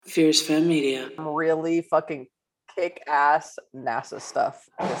Fierce Femme Media. Really fucking kick-ass NASA stuff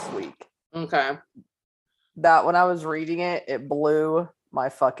this week. Okay. That when I was reading it, it blew my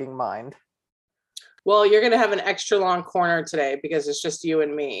fucking mind. Well, you're going to have an extra long corner today because it's just you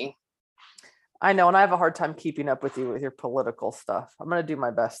and me. I know, and I have a hard time keeping up with you with your political stuff. I'm going to do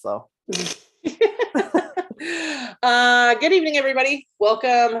my best, though. Good evening, everybody.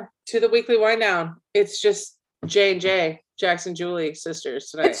 Welcome to the weekly wind down. It's just J&J, Jackson Julie sisters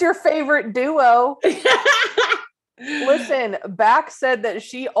tonight. It's your favorite duo. Listen, Back said that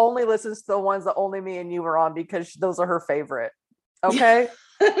she only listens to the ones that only me and you were on because those are her favorite. Okay?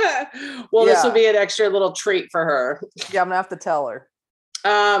 Well, this will be an extra little treat for her. Yeah, I'm going to have to tell her.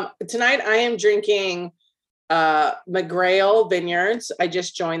 Tonight I am drinking McGrail Vineyards. I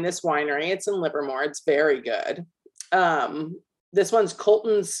just joined this winery. It's in Livermore. It's very good. This one's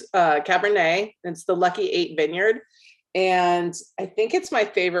Colton's Cabernet. It's the Lucky 8 Vineyard. And I think it's my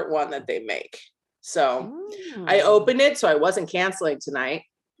favorite one that they make. So I opened it, so I wasn't canceling tonight.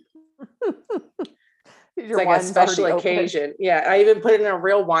 It's like a special occasion. Yeah, I even put it in a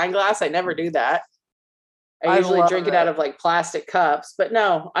real wine glass. I never do that. I usually drink it out of like plastic cups, but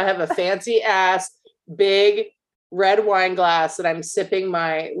no, I have a fancy ass big red wine glass that I'm sipping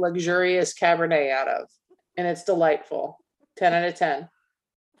my luxurious Cabernet out of. And it's delightful. 10 out of 10.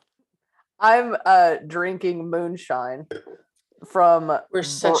 I'm drinking moonshine from. We're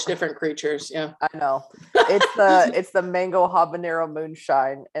such different creatures. Yeah, I know. It's the mango habanero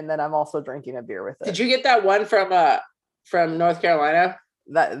moonshine, and then I'm also drinking a beer with it. Did you get that one from North Carolina?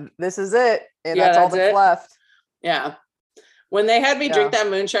 This is it, and that's all that's left. Yeah. When they had me drink that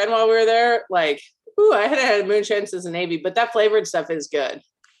moonshine while we were there, like, I hadn't had moonshine since the Navy, but that flavored stuff is good.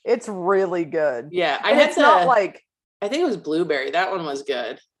 It's really good. Yeah, not like, I think it was blueberry. That one was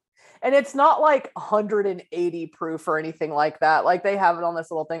good. And it's not like 180 proof or anything like that. Like they have it on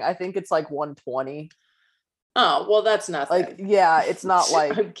this little thing. I think it's like 120. Oh, well, that's nothing. Like, yeah, it's not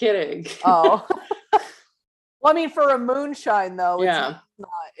like. I'm kidding. Oh. Well, I mean, for a moonshine though,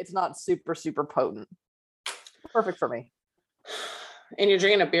 it's not super, super potent. Perfect for me. And you're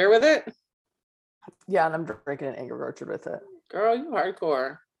drinking a beer with it? Yeah, and I'm drinking an Angry Orchard with it. Girl, you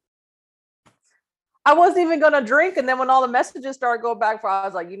hardcore. I wasn't even going to drink. And then when all the messages started going back, I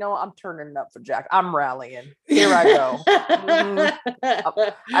was like, you know what? I'm turning it up for Jack. I'm rallying. Here I go.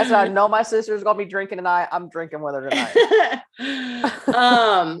 I said, I know my sister's going to be drinking tonight. I'm drinking with her tonight.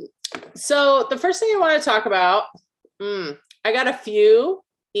 So the first thing I want to talk about, I got a few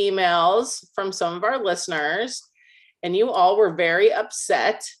emails from some of our listeners, and you all were very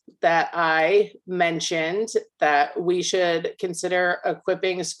upset that I mentioned that we should consider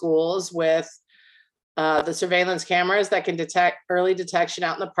equipping schools with the surveillance cameras that can detect early detection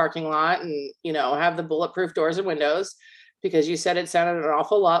out in the parking lot and, have the bulletproof doors and windows, because you said it sounded an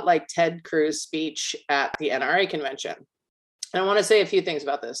awful lot like Ted Cruz's speech at the NRA convention. And I want to say a few things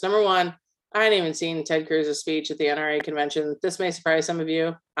about this. Number one, I hadn't even seen Ted Cruz's speech at the NRA convention. This may surprise some of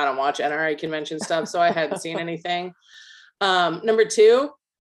you. I don't watch NRA convention stuff, so I hadn't seen anything. Number two,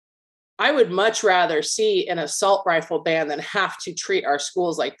 I would much rather see an assault rifle ban than have to treat our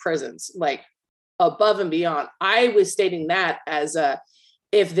schools like prisons, like above and beyond. I was stating that as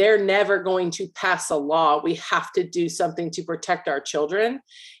if they're never going to pass a law, we have to do something to protect our children.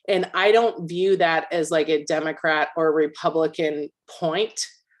 And I don't view that as like a Democrat or Republican point.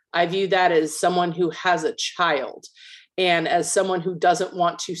 I view that as someone who has a child and as someone who doesn't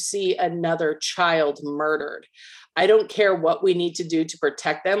want to see another child murdered. I don't care what we need to do to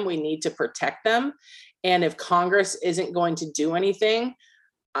protect them. We need to protect them. And if Congress isn't going to do anything,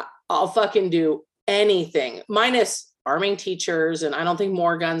 I'll fucking do anything, minus arming teachers. And I don't think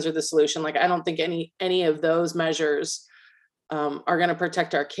more guns are the solution. Like, I don't think any of those measures are going to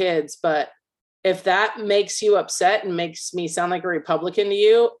protect our kids. But if that makes you upset and makes me sound like a Republican to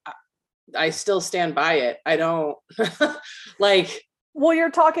you, I still stand by it. I don't like. Well,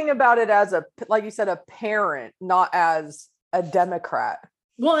 you're talking about it as like you said, a parent, not as a Democrat.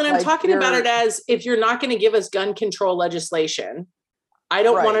 Well, and I'm talking about it as, if you're not going to give us gun control legislation, I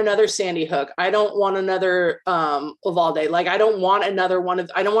don't want another Sandy Hook. I don't want another Uvalde. Like, I don't want another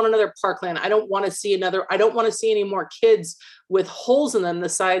I don't want another Parkland. I don't want to see any more kids with holes in them the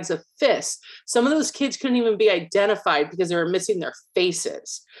size of fists. Some of those kids couldn't even be identified because they were missing their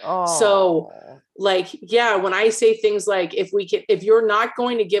faces. Oh. So like, yeah, when I say things like, if you're not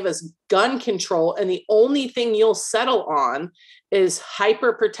going to give us gun control and the only thing you'll settle on is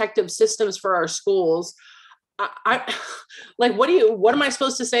hyper protective systems for our schools, I like, what am I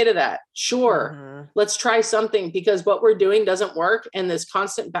supposed to say to that? Sure, let's try something, because what we're doing doesn't work. And this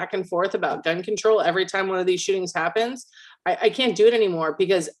constant back and forth about gun control every time one of these shootings happens, I can't do it anymore,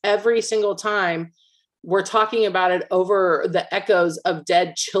 because every single time we're talking about it over the echoes of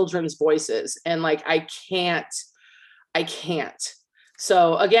dead children's voices. And like, I can't.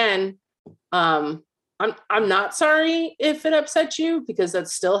 So again, I'm not sorry if it upsets you, because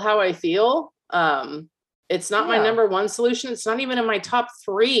that's still how I feel. It's not my number one solution. It's not even in my top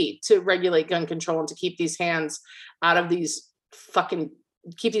 3 to regulate gun control and to keep these guns out of these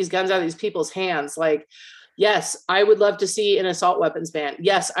people's hands. Like, yes, I would love to see an assault weapons ban.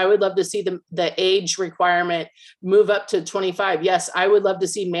 Yes, I would love to see the age requirement move up to 25. Yes, I would love to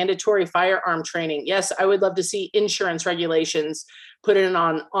see mandatory firearm training. Yes, I would love to see insurance regulations put in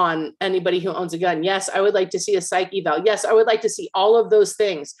on anybody who owns a gun. Yes, I would like to see a psych eval. Yes, I would like to see all of those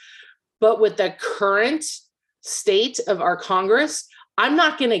things. But with the current state of our Congress, I'm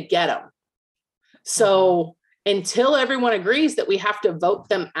not going to get them. So until everyone agrees that we have to vote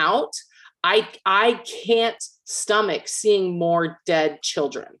them out, I can't stomach seeing more dead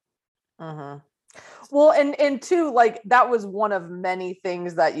children. Well, and two, like, that was one of many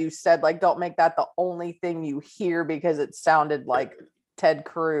things that you said, like, don't make that the only thing you hear, because it sounded like Ted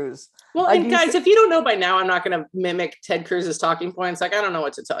Cruz. Well, like, and guys, if you don't know by now, I'm not going to mimic Ted Cruz's talking points. Like, I don't know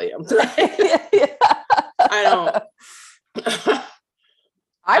what to tell you. I don't.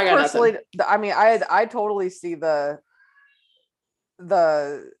 I personally, I mean, I totally see the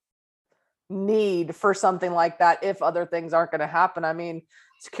need for something like that if other things aren't going to happen. I mean,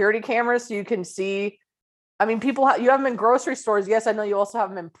 security cameras, so you can see. I mean, people, you have them in grocery stores. Yes, I know you also have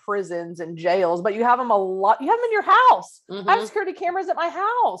them in prisons and jails, but you have them a lot. You have them in your house. I have security cameras at my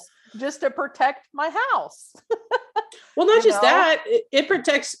house just to protect my house. Well, not just that, it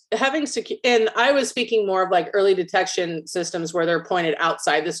protects having secure. And I was speaking more of like early detection systems where they're pointed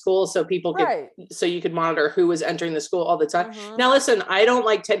outside the school, so people could, so you could monitor who was entering the school all the time. Now, listen, I don't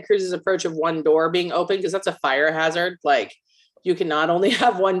like Ted Cruz's approach of one door being open, because that's a fire hazard. Like, you can not only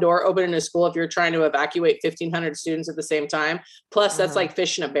have one door open in a school if you're trying to evacuate 1,500 students at the same time. Plus, that's like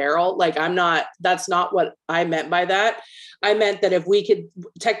fish in a barrel. Like, that's not what I meant by that. I meant that if we could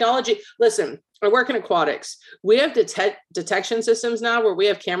technology, listen, I work in aquatics. We have detection systems now where we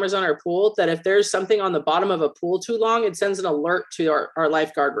have cameras on our pool that if there's something on the bottom of a pool too long, it sends an alert to our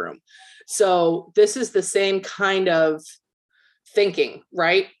lifeguard room. So this is the same kind of thinking,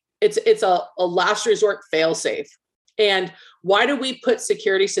 right? It's a last resort fail safe. And why do we put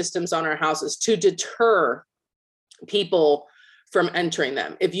security systems on our houses? To deter people from entering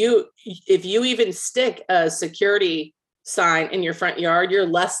them. If you even stick a security sign in your front yard, you're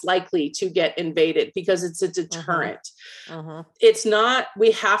less likely to get invaded, because it's a deterrent. It's not,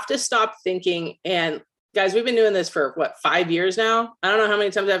 we have to stop thinking. And guys, we've been doing this for 5 years now. I don't know how many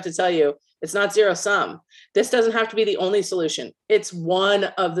times I have to tell you, it's not zero sum. This doesn't have to be the only solution. It's one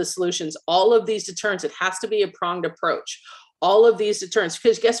of the solutions. All of these deterrents, it has to be a pronged approach. All of these deterrents,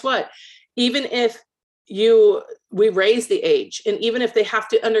 because guess what? Even if we raise the age, and even if they have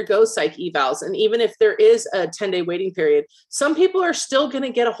to undergo psych evals, and even if there is a 10-day waiting period, some people are still going to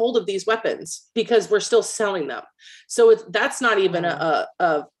get a hold of these weapons because we're still selling them. So that's not even a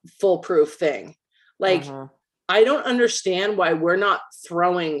foolproof thing. Like, I don't understand why we're not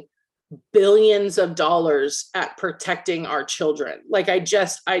throwing billions of dollars at protecting our children. Like, I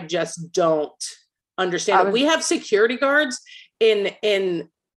just don't understand it. We have security guards in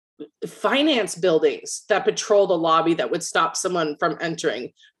finance buildings that patrol the lobby that would stop someone from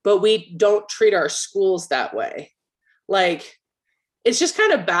entering, but we don't treat our schools that way. Like, it's just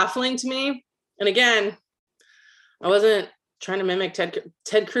kind of baffling to me. And again, I wasn't trying to mimic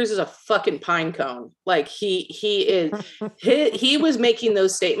Ted Cruz is a fucking pine cone. Like, he was making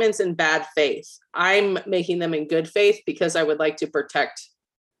those statements in bad faith. I'm making them in good faith because I would like to protect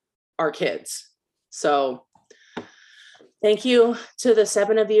our kids. So thank you to the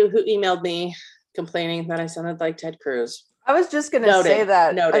 7 of you who emailed me complaining that I sounded like Ted Cruz. I was just going to say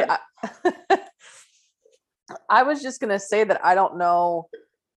that. Noted. I was just going to say that I don't know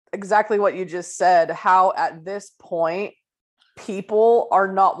exactly what you just said, how at this point people are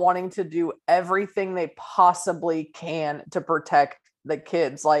not wanting to do everything they possibly can to protect the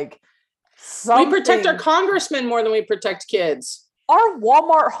kids. Like, we protect our congressmen more than we protect kids. Our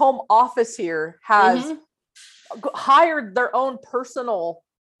Walmart home office here has hired their own personal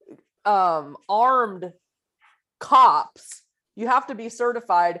armed cops. You have to be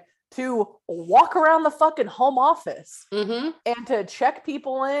certified to walk around the fucking home office and to check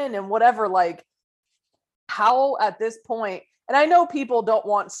people in and whatever. Like, how at this point, and I know people don't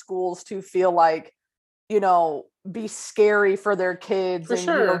want schools to feel like, be scary for their kids For and,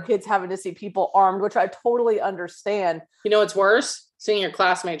 sure. kids having to see people armed, which I totally understand. You know what's worse? Seeing your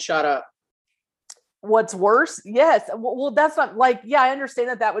classmates shot up. What's worse? Yes. Well, that's not like, yeah, I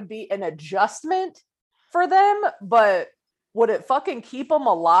understand that would be an adjustment for them, but would it fucking keep them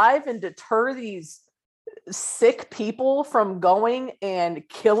alive and deter these sick people from going and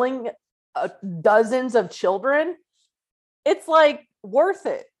killing dozens of children? It's like worth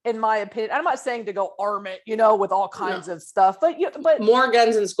it, in my opinion. I'm not saying to go arm it, with all kinds of stuff, but more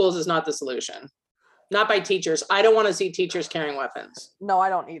guns in schools is not the solution. Not by teachers. I don't want to see teachers carrying weapons. No, I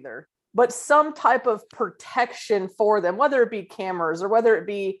don't either. But some type of protection for them, whether it be cameras or whether it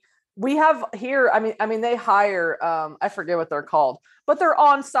be, we have here, I mean, they hire, I forget what they're called, but they're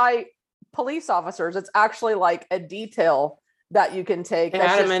on-site police officers. It's actually like a detail that you can take. They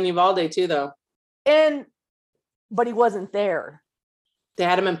had him in Uvalde too, though. But he wasn't there. They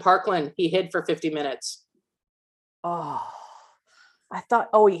had him in Parkland. He hid for 50 minutes. Oh,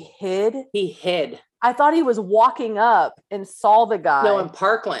 he hid? He hid. I thought he was walking up and saw the guy. No, in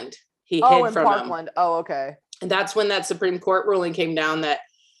Parkland. He hid from Parkland. him. Oh, okay. And that's when that Supreme Court ruling came down that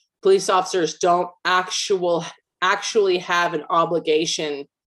police officers don't actually have an obligation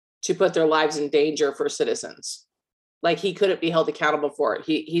to put their lives in danger for citizens. Like, he couldn't be held accountable for it.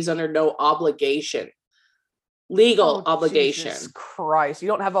 He's under no obligation. Legal obligation. Jesus Christ. You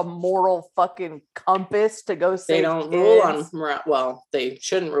don't have a moral fucking compass to go save They don't kids. rule on well, they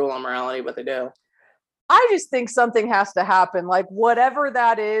shouldn't rule on morality, but they do. I just think something has to happen. Like, whatever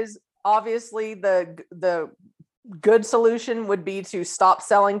that is, obviously the good solution would be to stop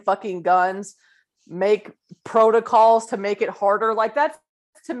selling fucking guns, make protocols to make it harder. Like, that's,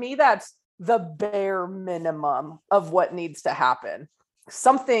 to me, that's the bare minimum of what needs to happen.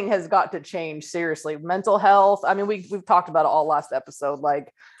 Something has got to change, seriously. Mental health. I mean, we've talked about it all last episode.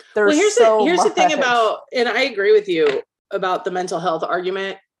 Like, there's here's the thing about, and I agree with you about the mental health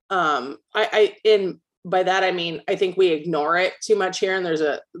argument. By that, I mean, I think we ignore it too much here, and there's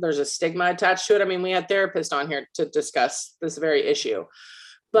a stigma attached to it. I mean, we had therapists on here to discuss this very issue.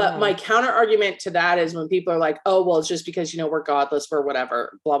 But my counter argument to that is when people are like, oh, well, it's just because, we're godless, we're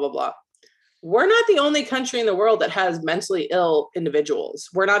whatever, blah, blah, blah. We're not the only country in the world that has mentally ill individuals.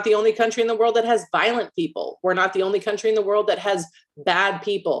 We're not the only country in the world that has violent people. We're not the only country in the world that has bad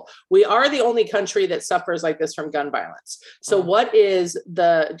people. We are the only country that suffers like this from gun violence. So what is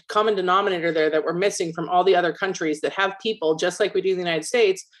the common denominator there that we're missing from all the other countries that have people, just like we do in the United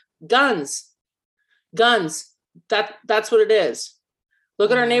States? Guns. That's what it is. Look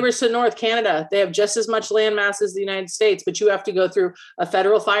at our neighbors to the north, Canada. They have just as much land mass as the United States, but you have to go through a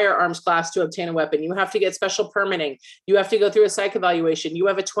federal firearms class to obtain a weapon. You have to get special permitting. You have to go through a psych evaluation. You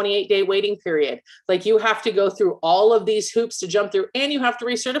have a 28-day waiting period. Like, you have to go through all of these hoops to jump through, and you have to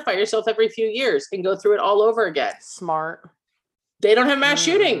recertify yourself every few years and go through it all over again. Smart. They don't have mass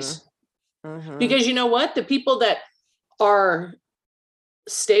shootings because you know what? The people that are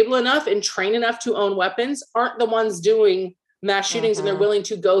stable enough and trained enough to own weapons aren't the ones doing mass shootings, and they're willing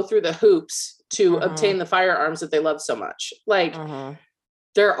to go through the hoops to obtain the firearms that they love so much. Like,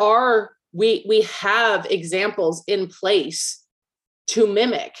 we have examples in place to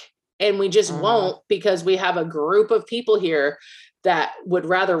mimic, and we just won't, because we have a group of people here that would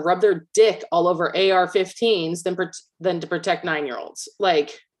rather rub their dick all over AR-15s than to protect 9-year-olds.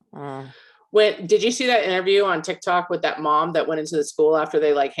 Like, did you see that interview on TikTok with that mom that went into the school after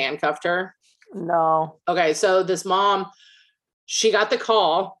they handcuffed her? No. Okay. So this mom, she got the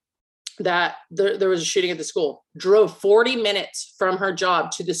call that there was a shooting at the school, drove 40 minutes from her job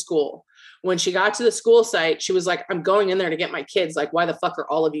to the school. When she got to the school site, she was like, I'm going in there to get my kids. Like, why the fuck are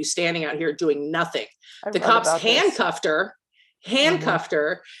all of you standing out here doing nothing? The cops handcuffed her.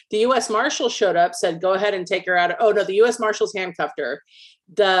 The U.S. Marshal showed up, said, go ahead and take her out. Oh, no, the U.S. Marshals handcuffed her.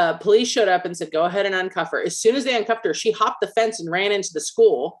 The police showed up and said, go ahead and uncuff her. As soon as they uncuffed her, she hopped the fence and ran into the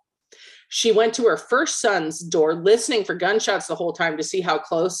school. She went to her first son's door, listening for gunshots the whole time to see how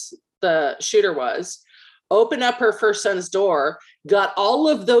close the shooter was, opened up her first son's door, got all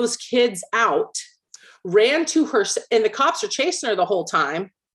of those kids out, ran to her, and the cops are chasing her the whole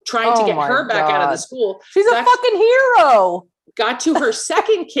time, trying to get her back out of the school. She's a fucking hero. Got to her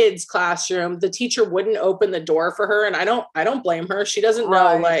second kid's classroom. The teacher wouldn't open the door for her. And I don't blame her. She doesn't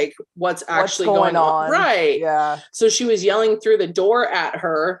know what's actually going on. Right. Yeah. So she was yelling through the door at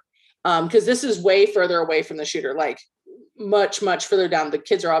her. Because this is way further away from the shooter, like much, much further down. The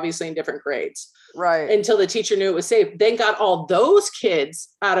kids are obviously in different grades. Right. Until the teacher knew it was safe. Then got all those kids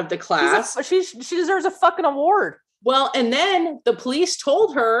out of the class. She deserves a fucking award. Well, and then the police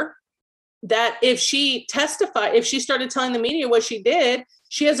told her that if she started telling the media what she did,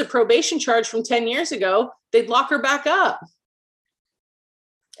 she has a probation charge from 10 years ago, they'd lock her back up.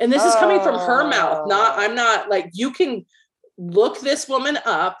 And this is coming from her mouth. I'm not like, you can look this woman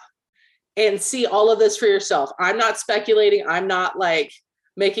up and see all of this for yourself. I'm not speculating. I'm not like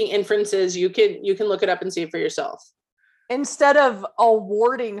making inferences. You can look it up and see it for yourself. Instead of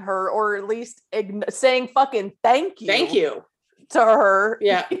awarding her, or at least saying fucking thank you to her.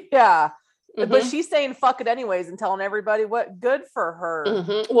 Yeah. Yeah. Mm-hmm. But she's saying fuck it anyways and telling everybody what. Good for her.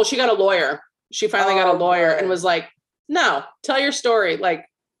 Mm-hmm. Well, she got a lawyer. She finally got a lawyer and was like, no, tell your story. Like,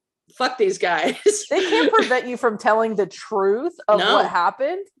 fuck these guys. They can't prevent you from telling the truth of what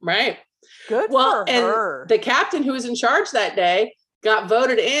happened. Right. Good for her. And the captain who was in charge that day got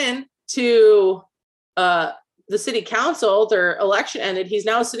voted in to the city council. Their election ended. He's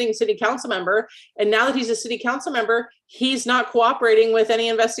now a sitting city council member. And now that he's a city council member, he's not cooperating with any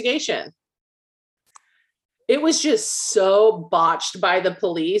investigation. It was just so botched by the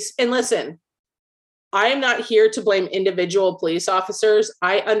police. And listen, I am not here to blame individual police officers.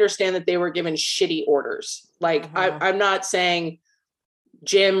 I understand that they were given shitty orders. Like, I'm not saying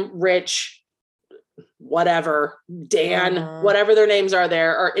Jim, Rich, whatever, Dan, whatever their names are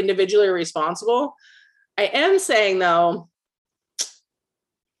there, are individually responsible. I am saying, though,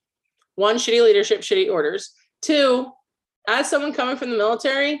 one, shitty leadership, shitty orders. Two, as someone coming from the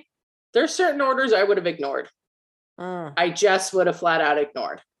military, there's certain orders I would have ignored. I just would have flat out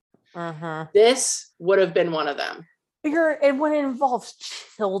ignored. This would have been one of them. And when it involves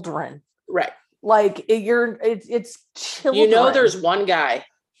children, right? Like it's children. You know, there's one guy.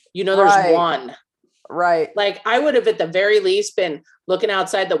 You know, there's one. Right. Like, I would have at the very least been looking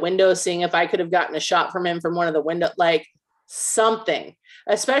outside the window, seeing if I could have gotten a shot from him from one of the window, like something.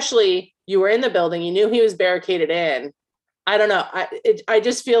 Especially, you were in the building, you knew he was barricaded in. I don't know. I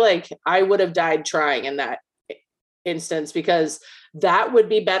just feel like I would have died trying in that instance, because that would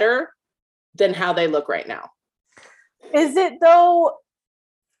be better than how they look right now. Is it though?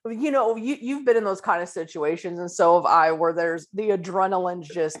 You know, you've been in those kind of situations, and so have I, where there's the adrenaline's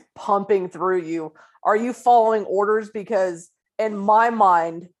just pumping through you. Are you following orders? Because in my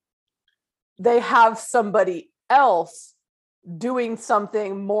mind, they have somebody else doing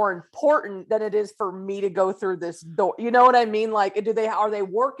something more important than it is for me to go through this door. You know what I mean? Like, are they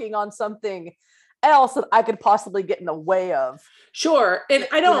working on something else that I could possibly get in the way of? Sure. And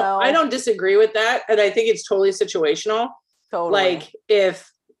I don't disagree with that. And I think it's totally situational. Totally. Like,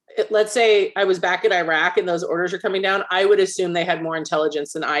 let's say I was back in Iraq and those orders are coming down, I would assume they had more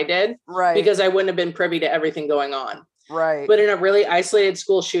intelligence than I did. Right. Because I wouldn't have been privy to everything going on. Right. But in a really isolated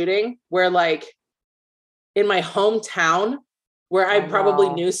school shooting where, like, in my hometown, where I probably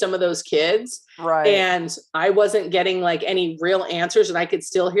knew some of those kids, right, and I wasn't getting like any real answers, and I could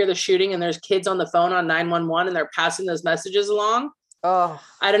still hear the shooting, and there's kids on the phone on 911 and they're passing those messages along. Oh,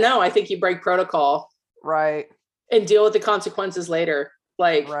 I don't know. I think you break protocol. Right. And deal with the consequences later.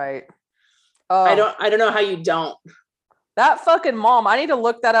 Like, right. I don't know how you don't. That fucking mom. I need to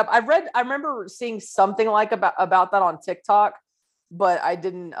look that up. I remember seeing something like about that on TikTok, but I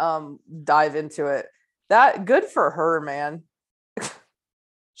didn't dive into it. That good for her, man.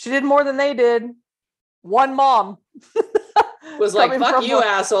 She did more than they did. One mom was like, fuck you,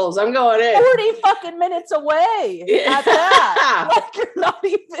 assholes. I'm going in. 40 fucking minutes away at that. Like, you're not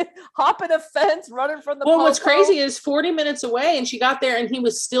even hopping a fence, running from the Well, what's crazy is 40 minutes away, and she got there and he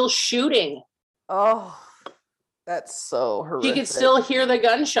was still shooting. Oh, that's so horrific. He could still hear the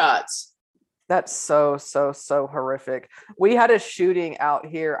gunshots. That's so horrific. We had a shooting out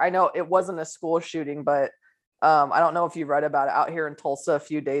here. I know it wasn't a school shooting, but I don't know if you read about it out here in Tulsa a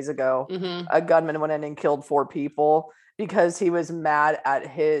few days ago. Mm-hmm. A gunman went in and killed 4 people because he was mad at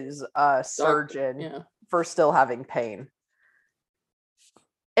his surgeon for still having pain.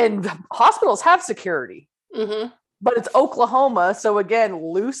 And hospitals have security, but it's Oklahoma. So again,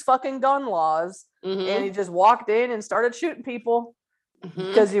 loose fucking gun laws. And he just walked in and started shooting people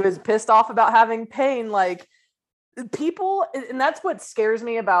because he was pissed off about having pain. Like, people, and that's what scares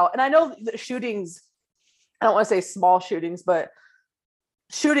me about, and I know the shootings, I don't want to say small shootings, but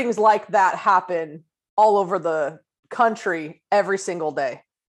shootings like that happen all over the country every single day,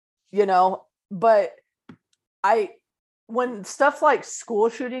 you know? But when stuff like school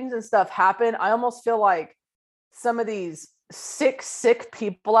shootings and stuff happen, I almost feel like some of these sick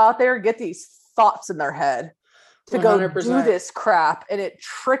people out there get these thoughts in their head to 100%. Go do this crap, and it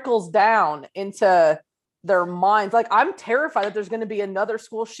trickles down into their minds. Like, I'm terrified that there's going to be another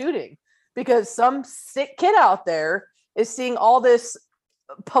school shooting, because some sick kid out there is seeing all this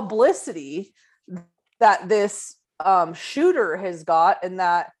publicity that this shooter has got, and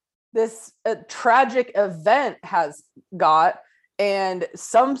that this tragic event has got, And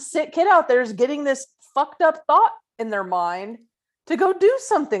some sick kid out there is getting this fucked up thought in their mind to go do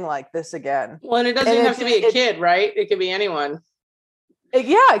something like this again. Well, and it doesn't even have to be a kid, right? It could be anyone.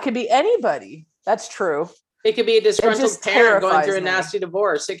 It could be anybody. That's true. It could be a disgruntled parent going through a nasty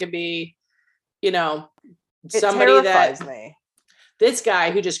divorce. It could be, somebody this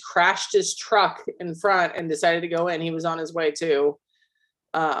guy who just crashed his truck in front and decided to go in. He was on his way to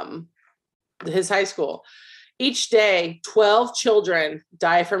his high school. Each day, 12 children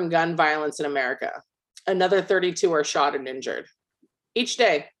die from gun violence in America. Another 32 are shot and injured. Each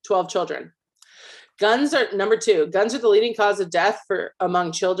day, 12 children. Number 2, guns are the leading cause of death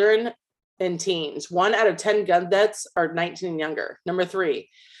among children and teens. 1 out of 10 gun deaths are 19 and younger. Number 3,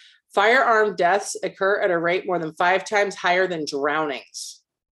 firearm deaths occur at a rate more than 5 times higher than drownings.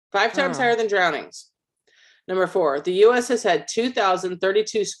 5 times higher than drownings. Number 4, the U.S. has had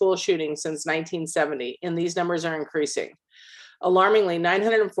 2,032 school shootings since 1970, and these numbers are increasing. Alarmingly,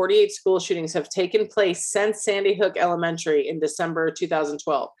 948 school shootings have taken place since Sandy Hook Elementary in December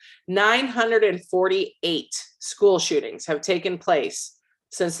 2012. 948 school shootings have taken place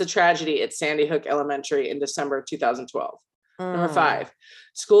since the tragedy at Sandy Hook Elementary in December 2012. Number 5,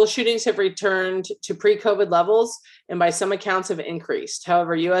 school shootings have returned to pre-COVID levels and by some accounts have increased.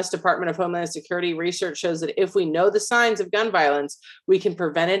 However, U.S. Department of Homeland Security research shows that if we know the signs of gun violence, we can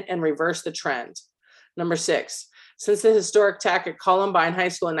prevent it and reverse the trend. Number 6, since the historic attack at Columbine High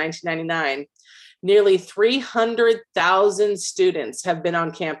School in 1999, nearly 300,000 students have been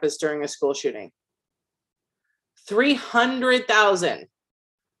on campus during a school shooting. 300,000.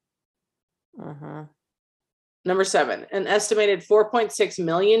 Number 7, an estimated 4.6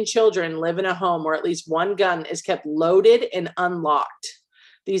 million children live in a home where at least one gun is kept loaded and unlocked.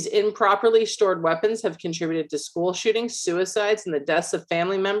 These improperly stored weapons have contributed to school shootings, suicides, and the deaths of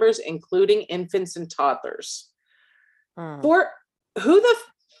family members, including infants and toddlers. For who the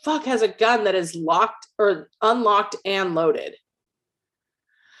fuck has a gun that is locked or unlocked and loaded?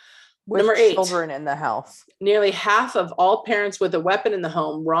 With Number 8, children in the house. Nearly half of all parents with a weapon in the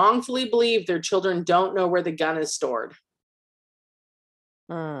home wrongfully believe their children don't know where the gun is stored.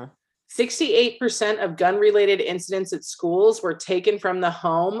 68% of gun-related incidents at schools were taken from the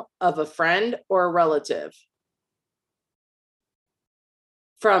home of a friend or a relative.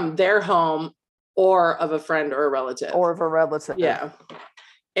 From their home or of a friend or a relative. Or of a relative. Yeah.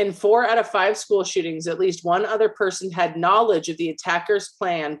 In 4 out of 5 school shootings, at least one other person had knowledge of the attacker's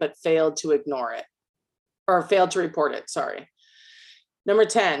plan, but failed to ignore it. Or failed to report it, sorry. Number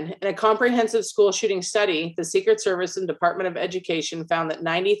 10, in a comprehensive school shooting study, the Secret Service and Department of Education found that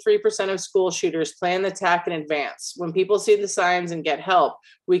 93% of school shooters plan the attack in advance. When people see the signs and get help,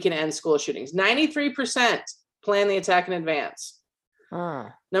 we can end school shootings. 93% plan the attack in advance.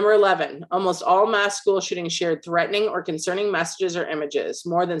 Number 11, almost all mass school shootings shared threatening or concerning messages or images.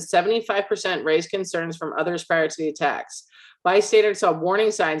 More than 75% raised concerns from others prior to the attacks. Bystanders saw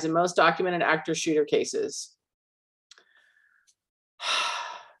warning signs in most documented active shooter cases.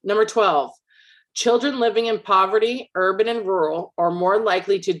 Number 12, children living in poverty, urban and rural, are more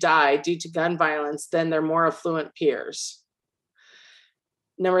likely to die due to gun violence than their more affluent peers.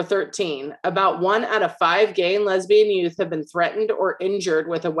 Number 13, about 1 out of 5 gay and lesbian youth have been threatened or injured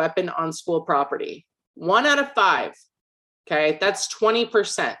with a weapon on school property. 1 out of 5. Okay, that's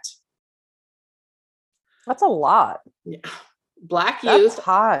 20%. That's a lot. Yeah. Black youth. That's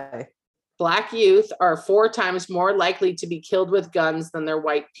high. Black youth are 4 times more likely to be killed with guns than their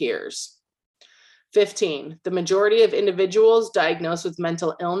white peers. 15, the majority of individuals diagnosed with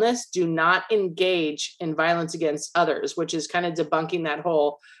mental illness do not engage in violence against others, which is kind of debunking that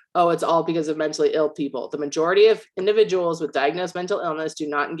whole, it's all because of mentally ill people. The majority of individuals with diagnosed mental illness do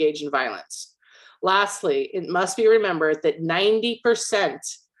not engage in violence. Lastly, it must be remembered that 90%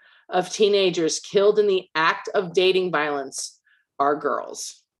 of teenagers killed in the act of dating violence are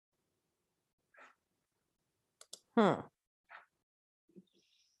girls.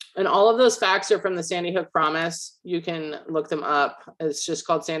 And all of those facts are from the Sandy Hook Promise. You can look them up. It's just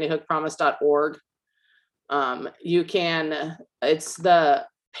called sandyhookpromise.org. It's the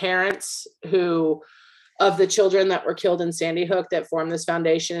parents of the children that were killed in Sandy Hook that formed this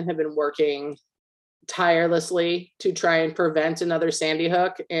foundation and have been working tirelessly to try and prevent another Sandy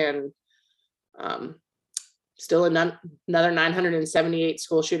Hook. And still another 978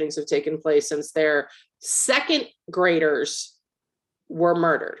 school shootings have taken place since their second graders were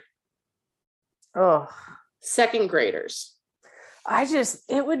murdered. Second graders.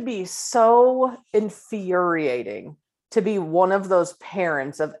 It would be so infuriating to be one of those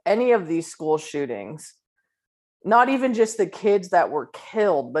parents of any of these school shootings. Not even just the kids that were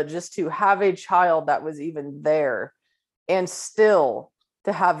killed, but just to have a child that was even there and still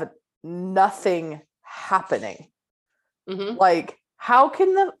to have nothing happening. Mm-hmm. Like, how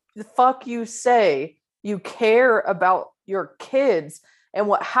can the fuck you say you care about your kids and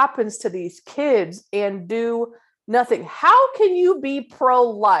what happens to these kids and do nothing? How can you be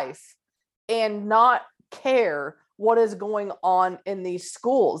pro-life and not care what is going on in these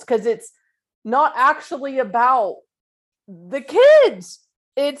schools? Because it's not actually about the kids.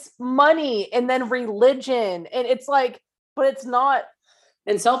 It's money and then religion. And it's like, but it's not.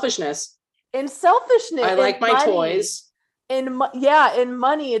 And selfishness. And selfishness. I like my toys. And in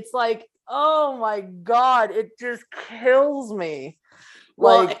money, it's like, oh my God, it just kills me.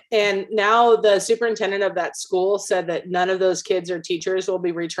 Well, Like, and now the superintendent of that school said that none of those kids or teachers will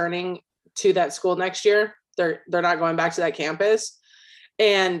be returning to that school next year. They're not going back to that campus.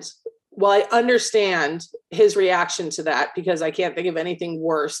 And while I understand his reaction to that, because I can't think of anything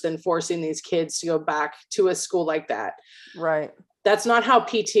worse than forcing these kids to go back to a school like that. Right. That's not how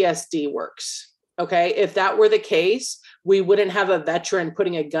PTSD works. Okay. If that were the case, we wouldn't have a veteran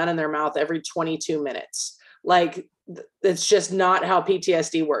putting a gun in their mouth every 22 minutes. Like, it's just not how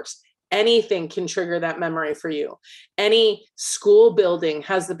PTSD works. Anything can trigger that memory for you. Any school building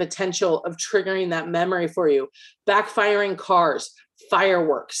has the potential of triggering that memory for you. Backfiring cars,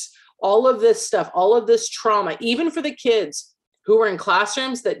 fireworks, all of this stuff, all of this trauma, even for the kids who were in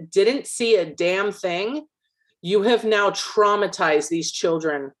classrooms that didn't see a damn thing, you have now traumatized these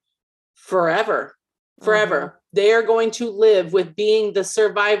children forever. They are going to live with being the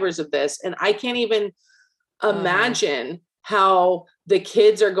survivors of this. And I can't even imagine how the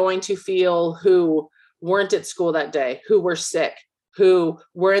kids are going to feel who weren't at school that day, who were sick, who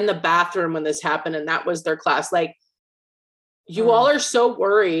were in the bathroom when this happened and that was their class. Like, you all are so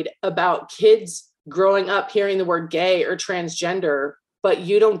worried about kids growing up hearing the word gay or transgender, but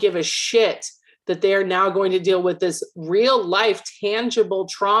you don't give a shit that they are now going to deal with this real life tangible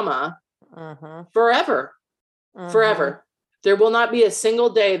trauma forever. Forever. There will not be a single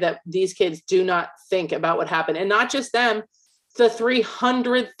day that these kids do not think about what happened. And not just them, the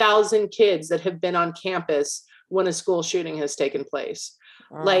 300,000 kids that have been on campus when a school shooting has taken place.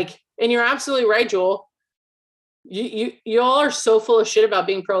 Like, and you're absolutely right, Joel. You all are so full of shit about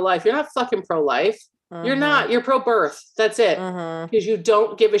being pro-life. You're not fucking pro-life. You're not. You're pro-birth. That's it. Because you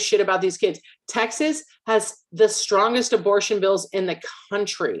don't give a shit about these kids. Texas has the strongest abortion bills in the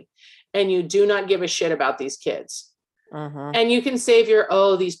country, and you do not give a shit about these kids. And you can save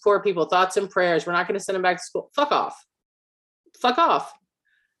these poor people, thoughts and prayers. We're not going to send them back to school. Fuck off. Fuck off.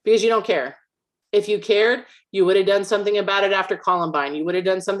 Because you don't care. If you cared, you would have done something about it after Columbine. You would have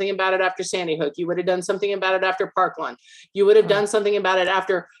done something about it after Sandy Hook. You would have done something about it after Parkland. You would have done something about it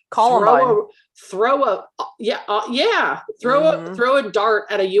after Columbine. Throw a dart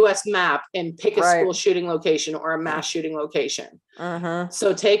at a US map and pick a school shooting location or a mass shooting location.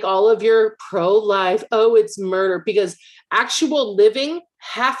 So take all of your pro-life, it's murder, because actual living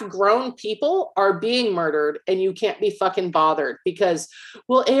half-grown people are being murdered and you can't be fucking bothered because,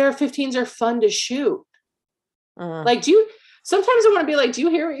 well, AR-15s are fun to shoot. Like, sometimes I want to be like, do you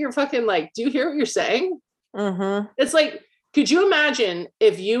hear what you're saying? It's like, could you imagine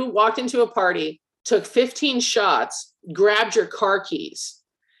if you walked into a party, took 15 shots, grabbed your car keys,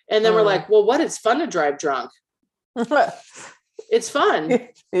 and then we're like, well, it's fun to drive drunk. It's fun.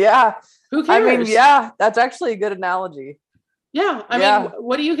 Yeah. Who cares? I mean, yeah, that's actually a good analogy. Yeah. I mean,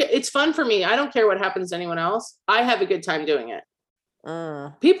 what do you get? It's fun for me. I don't care what happens to anyone else. I have a good time doing it.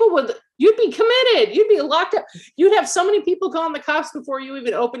 You'd be committed. You'd be locked up. You'd have so many people calling the cops before you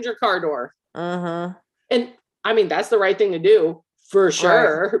even opened your car door. And I mean, that's the right thing to do for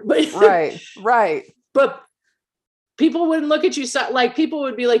sure. Right. Right. But people wouldn't look at you like, people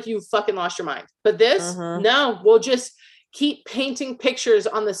would be like, you fucking lost your mind. But this, no, we'll just keep painting pictures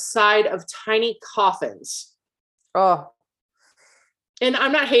on the side of tiny coffins. And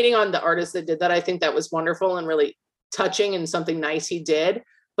I'm not hating on the artist that did that. I think that was wonderful and really touching and something nice he did.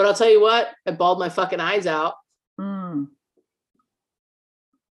 But I'll tell you what, I bawled my fucking eyes out.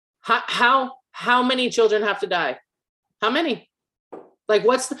 How many children have to die? How many? Like,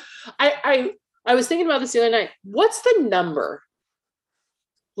 what's the, I was thinking about this the other night. What's the number?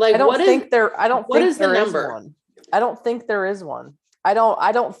 Like, what is the number? I don't think there is one. I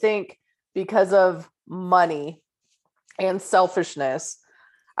don't think, because of money and selfishness,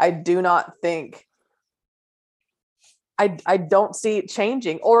 I do not think, I don't see it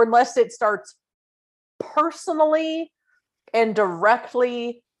changing, or unless it starts personally and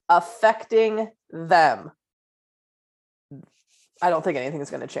directly affecting them. I don't think anything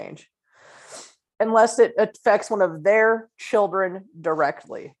is going to change unless it affects one of their children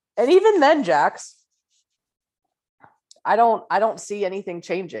directly. And even then, Jax, I don't see anything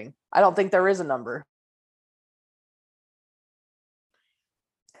changing. I don't think there is a number.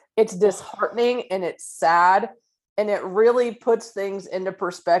 It's disheartening and it's sad, and it really puts things into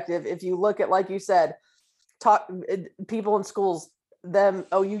perspective. If you look at, like you said, people in schools,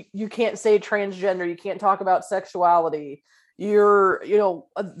 you can't say transgender, you can't talk about sexuality,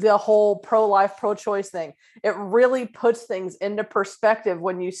 the whole pro-life, pro-choice thing. It really puts things into perspective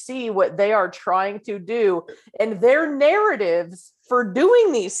when you see what they are trying to do and their narratives for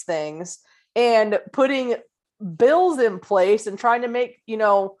doing these things and putting bills in place and trying to make,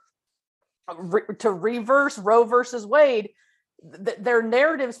 to reverse Roe versus Wade, their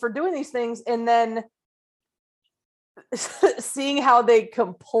narratives for doing these things, and then seeing how they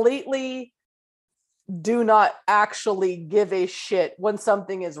completely do not actually give a shit when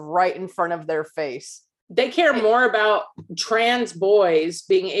something is right in front of their face. They care more about trans boys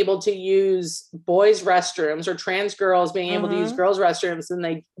being able to use boys' restrooms or trans girls being able to use girls' restrooms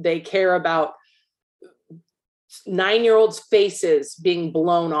than they care about 9-year-olds' faces being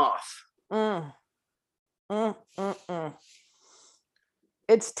blown off.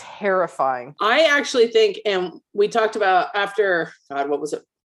 It's terrifying. I actually think, and we talked about after, God, what was it?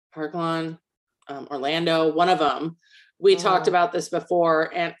 Parkland, Orlando, one of them. We talked about this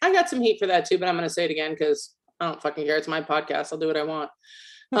before, and I got some heat for that too, but I'm going to say it again because I don't fucking care. It's my podcast. I'll do what I want.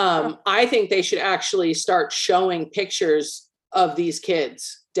 I think they should actually start showing pictures of these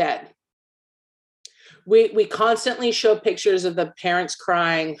kids dead. We constantly show pictures of the parents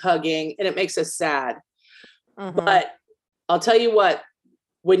crying, hugging, and it makes us sad. But I'll tell you what,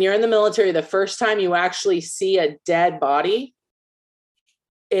 when you're in the military, the first time you actually see a dead body,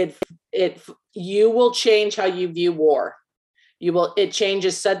 you will change how you view war. It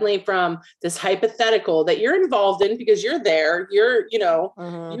changes suddenly from this hypothetical that you're involved in because you're there, you know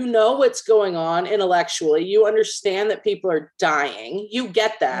what's going on intellectually. You understand that people are dying. You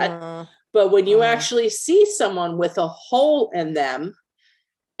get that. But when you actually see someone with a hole in them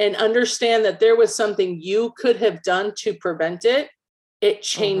and understand that there was something you could have done to prevent it, it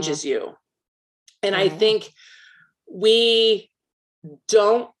changes you. And I think it's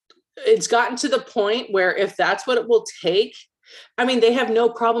gotten to the point where if that's what it will take, I mean, they have no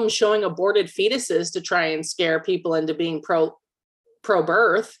problem showing aborted fetuses to try and scare people into being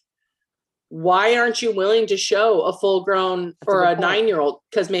pro-birth. Why aren't you willing to show a full-grown or a 9-year-old?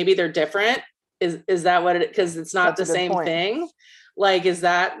 Because maybe they're different. Is that what it? Because it's not the same thing. Like, is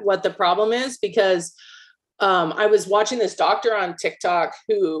that what the problem is? Because I was watching this doctor on TikTok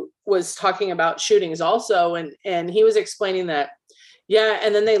who was talking about shootings also, and he was explaining that,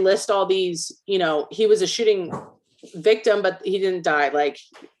 and then they list all these. He was a shooting victim, but he didn't die. Like,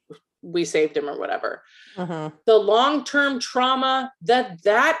 we saved him or whatever. The long-term trauma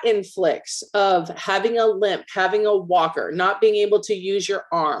that inflicts of having a limp, having a walker, not being able to use your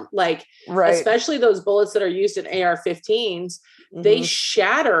arm, like especially those bullets that are used in AR-15s, they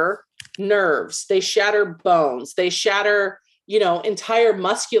shatter nerves, they shatter bones, they shatter, entire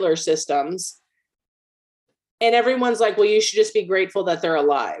muscular systems. And everyone's like, well, you should just be grateful that they're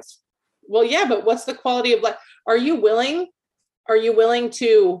alive. Well, yeah, but what's the quality of life? Are you willing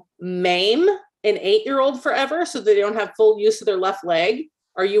to maim an 8-year-old forever so they don't have full use of their left leg?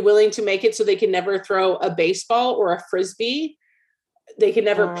 Are you willing to make it so they can never throw a baseball or a frisbee? They can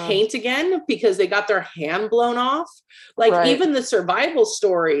never paint again because they got their hand blown off. Like, even the survival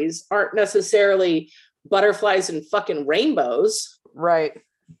stories aren't necessarily butterflies and fucking rainbows. Right.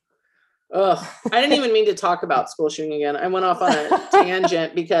 Ugh. I didn't even mean to talk about school shooting again. I went off on a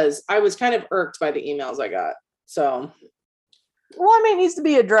tangent because I was kind of irked by the emails I got. So, well, I mean, it needs to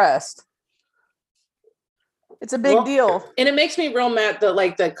be addressed. It's a big deal. And it makes me real mad that,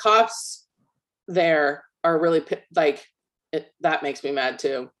 like, the cops there are really, like, that makes me mad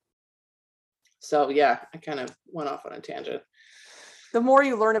too. So, yeah, I kind of went off on a tangent. The more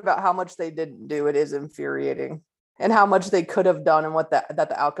you learn about how much they didn't do, it is infuriating. And how much they could have done and what that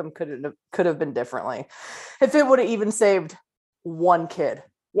the outcome could have been differently. If it would have even saved one kid.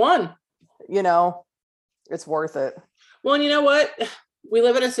 One. It's worth it. Well, and you know what? We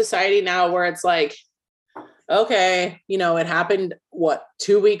live in a society now where it's like, okay, it happened,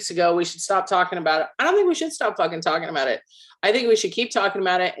 2 weeks ago? We should stop talking about it. I don't think we should stop fucking talking about it. I think we should keep talking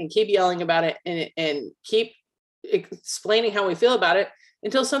about it and keep yelling about it and keep explaining how we feel about it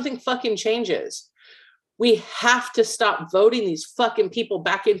until something fucking changes. We have to stop voting these fucking people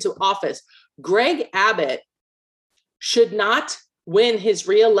back into office. Greg Abbott should not win his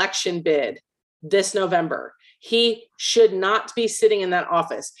re-election bid this November. He should not be sitting in that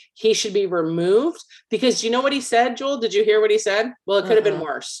office. He should be removed because you know what he said, Joel? Did you hear what he said? Well, it could have been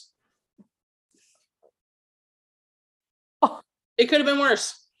worse. It could have been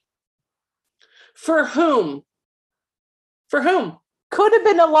worse. For whom? For whom? Could have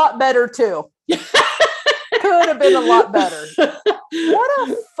been a lot better too. Could have been a lot better. What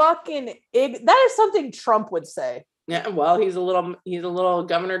a fucking that is something Trump would say. Yeah, well, he's a little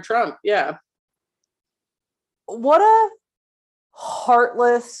Governor Trump. Yeah. What a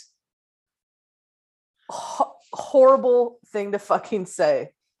heartless, horrible thing to fucking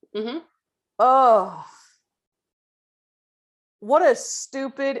say. Mm-hmm. Oh, what a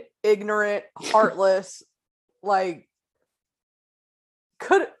stupid, ignorant, heartless, like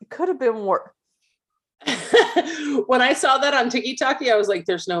could have been worse. When I saw that on TikTok, I was like,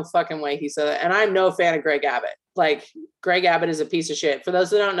 there's no fucking way he said that. And I'm no fan of Greg Abbott. Like, Greg Abbott is a piece of shit. For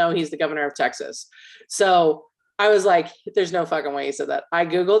those that don't know, he's the governor of Texas. So I was like, there's no fucking way he said that. I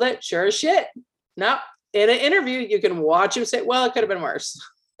Googled it. Sure as shit. No, in an interview, you can watch him say, well, it could have been worse.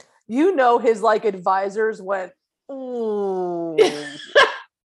 You know, his like advisors went, ooh,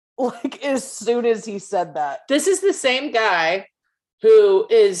 like as soon as he said that. This is the same guy who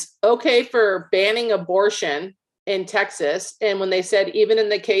is okay for banning abortion in Texas. And when they said, even in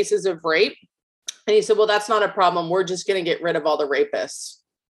the cases of rape, and he said, well, that's not a problem. We're just going to get rid of all the rapists.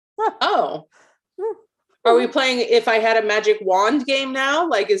 Oh, are we playing If I Had a Magic Wand game now?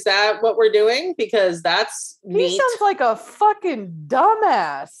 Like, is that what we're doing? Because that's neat. He sounds like a fucking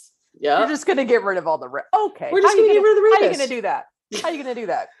dumbass. Yeah. You're just going to get rid of all the okay. We're just going to get rid of the rapists. How are you going to do that? How are you going to do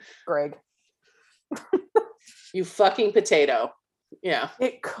that, Greg? You fucking potato. Yeah.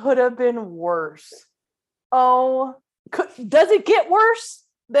 It could have been worse. Oh, does it get worse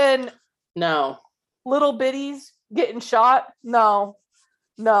than no little bitties getting shot? No,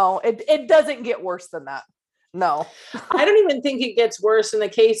 it doesn't get worse than that. No. I don't even think it gets worse in the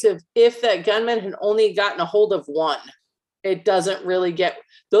case of if that gunman had only gotten a hold of one. It doesn't really get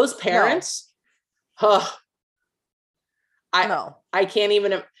those parents. No. I can't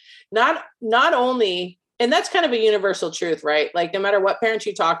even, not only, and that's kind of a universal truth, right? Like, no matter what parents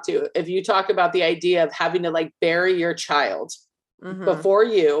you talk to, if you talk about the idea of having to like bury your child before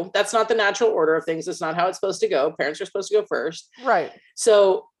you, that's not the natural order of things. It's not how it's supposed to go. Parents are supposed to go first. Right.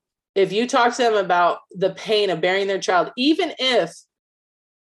 So if you talk to them about the pain of burying their child, even if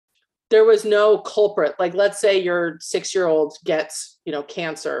there was no culprit, like let's say your 6-year-old gets,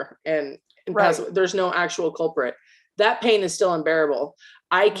 cancer and right. there's no actual culprit, that pain is still unbearable.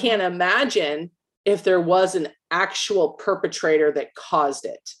 I can't imagine if there was an actual perpetrator that caused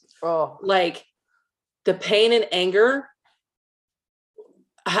it. Oh, like the pain and anger.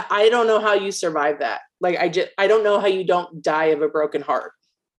 I don't know how you survive that. Like, I don't know how you don't die of a broken heart.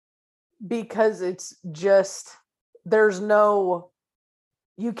 Because it's just, you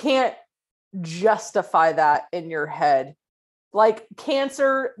can't justify that in your head. Like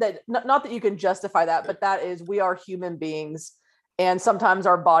cancer, that not that you can justify that, but that is, we are human beings. And sometimes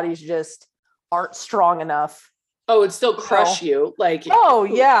our bodies just aren't strong enough. Oh, it'd still crush you. Like, oh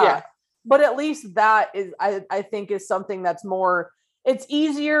yeah. But at least that is, I think is something that's more, it's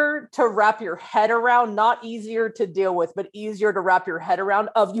easier to wrap your head around, not easier to deal with, but easier to wrap your head around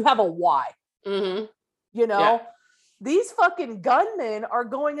of you have a why. Mm-hmm. These fucking gunmen are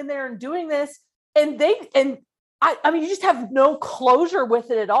going in there and doing this. And I mean, you just have no closure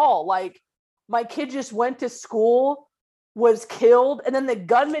with it at all. Like, my kid just went to school, was killed, and then the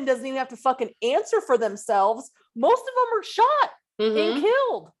gunman doesn't even have to fucking answer for themselves. Most of them are shot and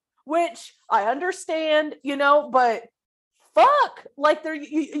killed, which I understand, but fuck, like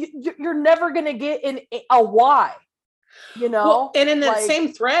you're never gonna get in a why, Well, and in that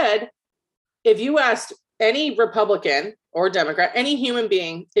same thread, if you asked any Republican or Democrat, any human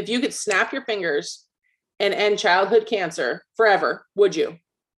being, if you could snap your fingers and end childhood cancer forever, would you?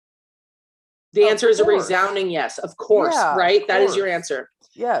 The answer is a resounding yes. Of course, right? That is your answer.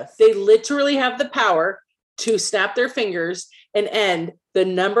 Yes. They literally have the power to snap their fingers and end the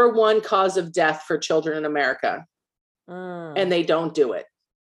number one cause of death for children in America. And they don't do it.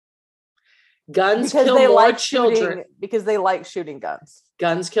 Guns kill more children because they like shooting guns.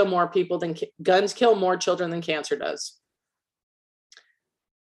 Guns kill more children than cancer does.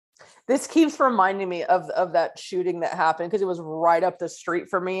 This keeps reminding me of that shooting that happened because it was right up the street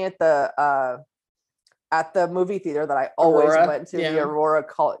for me at the movie theater that I always went to, the Aurora,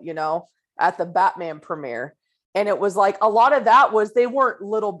 at the Batman premiere. And it was like, a lot of that was, they weren't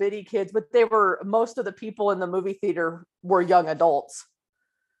little bitty kids, but most of the people in the movie theater were young adults.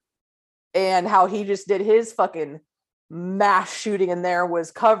 And how he just did his fucking mass shooting in there was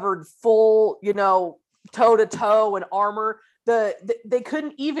covered full, toe to toe in armor. They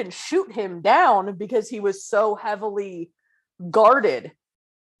couldn't even shoot him down because he was so heavily guarded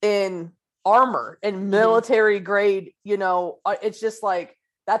in armor and military grade, it's just like,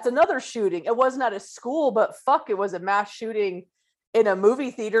 that's another shooting. It wasn't at a school, but fuck, it was a mass shooting in a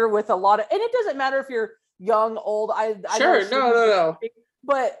movie theater with a lot of, and it doesn't matter if you're young, old. I sure, no.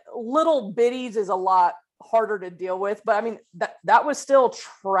 But little bitties is a lot harder to deal with. But I mean, that was still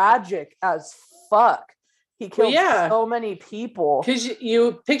tragic as fuck. He killed so many people. Because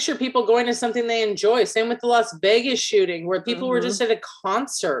you picture people going to something they enjoy. Same with the Las Vegas shooting, where people were just at a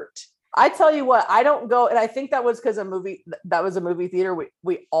concert. I tell you what, I don't go, and I think that was because that was a movie theater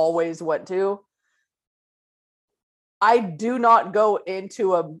we always went to. I do not go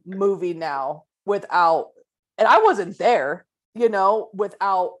into a movie now without, and I wasn't there,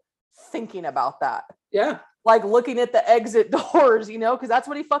 without thinking about that. Yeah. Like looking at the exit doors, because that's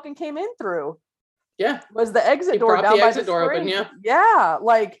what he fucking came in through. Yeah. Was the exit door down by the door open, yeah. Yeah.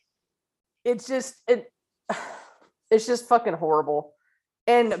 Like it's just fucking horrible.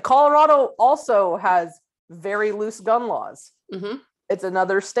 And Colorado also has very loose gun laws. Mm-hmm. It's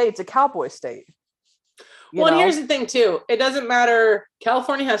another state. It's a cowboy state. And here's the thing too. It doesn't matter.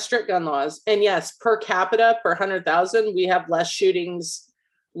 California has strict gun laws. And yes, per capita, per 100,000, we have less shooting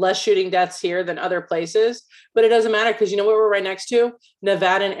deaths here than other places. But it doesn't matter because you know what we're right next to?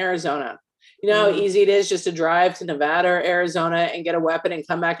 Nevada and Arizona. You know how easy it is just to drive to Nevada or Arizona and get a weapon and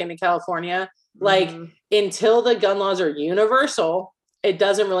come back into California? Like until the gun laws are universal, it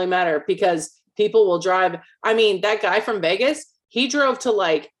doesn't really matter because people will drive. I mean, that guy from Vegas, he drove to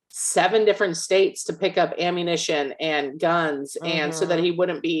like 7 different states to pick up ammunition and guns and so that he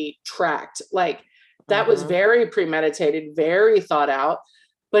wouldn't be tracked. Like that was very premeditated, very thought out,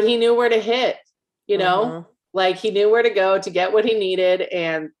 but he knew where to hit, like he knew where to go to get what he needed.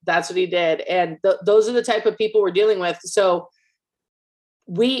 And that's what he did. And those are the type of people we're dealing with. So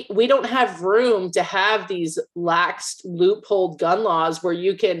we don't have room to have these lax loophole gun laws where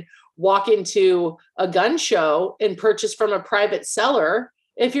you can walk into a gun show and purchase from a private seller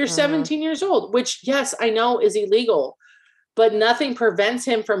if you're 17 years old, which yes, I know is illegal, but nothing prevents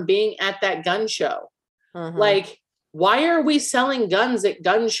him from being at that gun show. Like, why are we selling guns at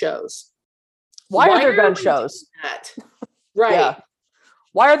gun shows? Why are there gun shows? Right. Yeah.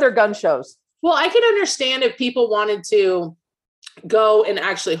 Why are there gun shows? Well, I could understand if people wanted to go and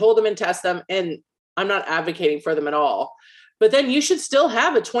actually hold them and test them. And I'm not advocating for them at all, but then you should still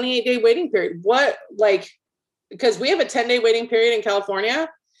have a 28-day waiting period. Because we have a 10-day waiting period in California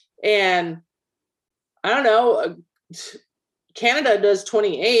and I don't know, Canada does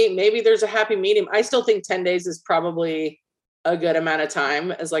 28. Maybe there's a happy medium. I still think 10 days is probably a good amount of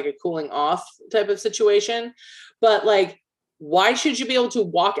time as like a cooling off type of situation. But like, why should you be able to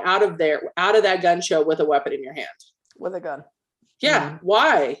walk out of that gun show with a weapon in your hand? With a gun. Yeah.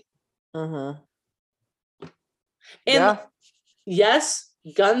 Why? And yes,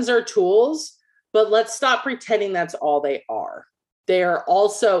 guns are tools, but let's stop pretending that's all they are. They're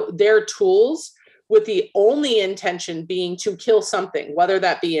tools with the only intention being to kill something, whether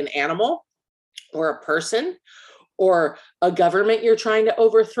that be an animal or a person or a government you're trying to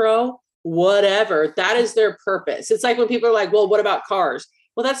overthrow, whatever. That is their purpose. It's like when people are like, well, what about cars?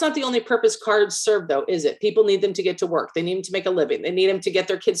 Well, that's not the only purpose cars serve, though, is it? People need them to get to work. They need them to make a living. They need them to get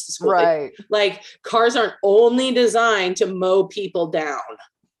their kids to school. Right. Like cars aren't only designed to mow people down.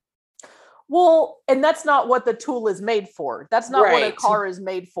 Well, and that's not what the tool is made for. That's not what a car is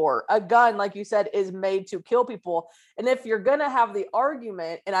made for. A gun, like you said, is made to kill people. And if you're going to have the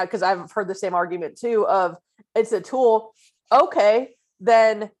argument, because I've heard the same argument too, of it's a tool, okay,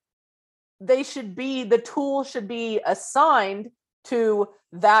 then the tool should be assigned to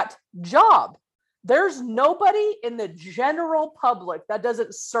that job. There's nobody in the general public that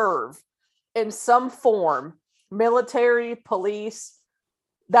doesn't serve in some form, military, police,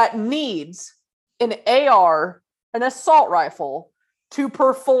 that needs an AR, an assault rifle to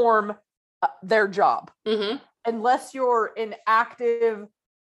perform their job. Unless you're in active,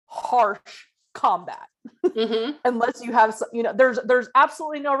 harsh combat. Unless you have, there's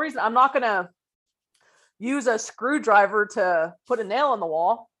absolutely no reason. I'm not going to use a screwdriver to put a nail in the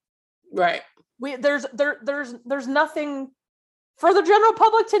wall. Right. There's nothing for the general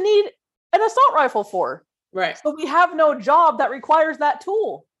public to need an assault rifle for. Right. So we have no job that requires that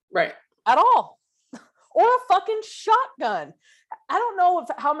tool. Right. At all. Or a fucking shotgun. I don't know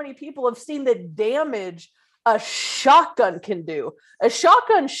how many people have seen the damage a shotgun can do. A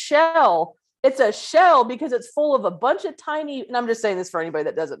shotgun shell, it's a shell because it's full of a bunch of tiny, and I'm just saying this for anybody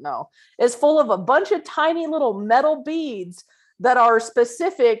that doesn't know, it's full of a bunch of tiny little metal beads that are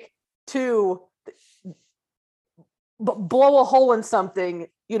specific to blow a hole in something,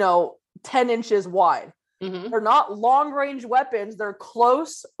 10 inches wide. Mm-hmm. They're not long range weapons. They're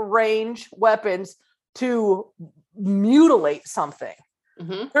close range weapons to mutilate something.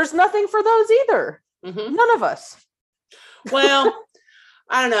 Mm-hmm. There's nothing for those either. Mm-hmm. None of us. Well,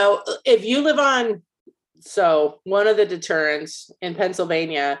 I don't know. If you live on, so one of the deterrents in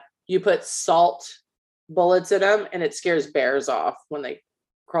Pennsylvania, you put salt bullets in them and it scares bears off when they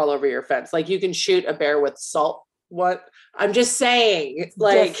crawl over your fence. Like you can shoot a bear with salt. What? I'm just saying,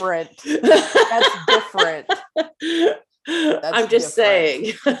 like different. That's different. I'm just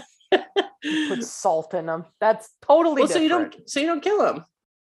saying. Put salt in them. That's totally different. So you don't kill them.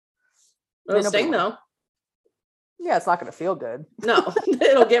 It'll sting though. Yeah, it's not going to feel good. No,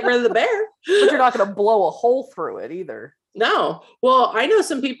 it'll get rid of the bear. But you're not going to blow a hole through it either. No. Well, I know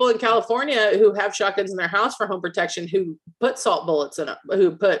some people in California who have shotguns in their house for home protection who put salt bullets in them,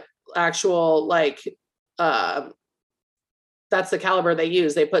 who put actual that's the caliber they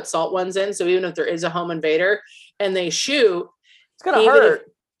use. They put salt ones in. So even if there is a home invader and they shoot, it's going to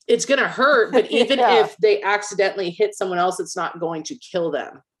hurt. It's going to hurt. But even yeah. if they accidentally hit someone else, it's not going to kill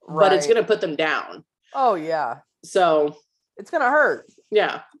them, right. But it's going to put them down. Oh yeah. So it's going to hurt.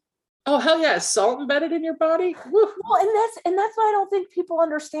 Yeah. Oh, hell yeah. Is salt embedded in your body? Woo. Well, and that's what I don't think people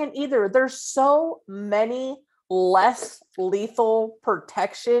understand either. There's so many less lethal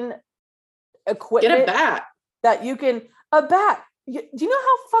protection equipment. Get a bat. That you can, a bat. Do you know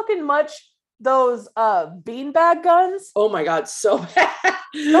how fucking much those beanbag guns? Oh my God, so bad.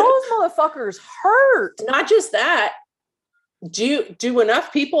 Those motherfuckers hurt. Not just that. Do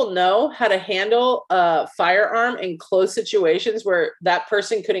enough people know how to handle a firearm in close situations where that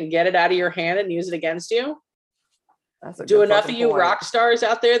person couldn't get it out of your hand and use it against you? Do enough of you rock stars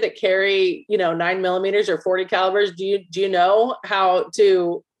out there that carry, 9mm or 40 calibers? Do you know how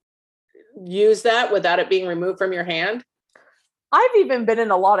to use that without it being removed from your hand? I've even been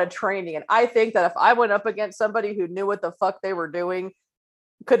in a lot of training, and I think that if I went up against somebody who knew what the fuck they were doing,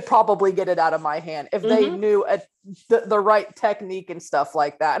 could probably get it out of my hand if they knew the right technique and stuff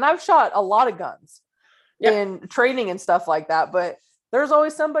like that. And I've shot a lot of guns in training and stuff like that, but there's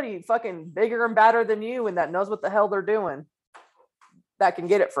always somebody fucking bigger and badder than you and that knows what the hell they're doing that can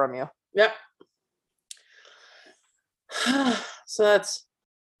get it from you. Yep. So that's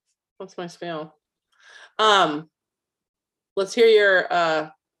my spiel. Let's hear your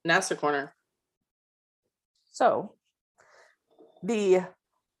NASA corner. So the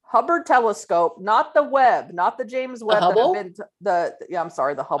Hubble telescope, not the Webb, not the James Webb. Hubble? The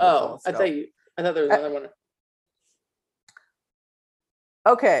Hubble telescope. I thought there was another one.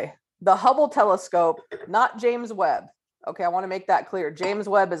 Okay, the Hubble telescope, not James Webb. Okay, I want to make that clear. James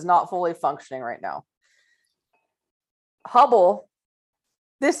Webb is not fully functioning right now. Hubble,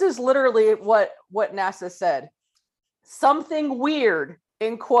 this is literally what NASA said. Something weird,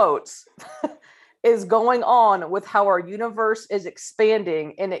 in quotes, is going on with how our universe is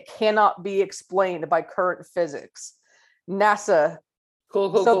expanding, and it cannot be explained by current physics. NASA.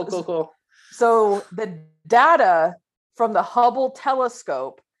 Cool. So the data from the Hubble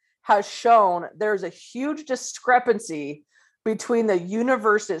telescope has shown there's a huge discrepancy between the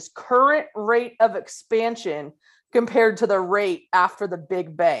universe's current rate of expansion compared to the rate after the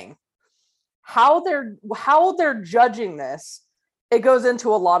Big Bang. How they're judging this, it goes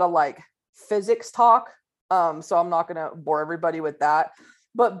into a lot of physics talk. So I'm not going to bore everybody with that.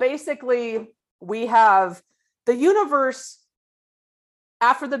 But basically, we have the universe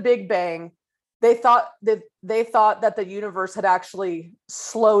after the Big Bang. They thought that the universe had actually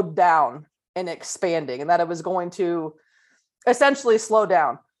slowed down in expanding and that it was going to essentially slow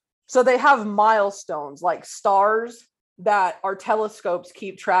down. So they have milestones like stars that our telescopes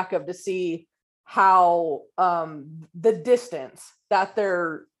keep track of to see how the distance that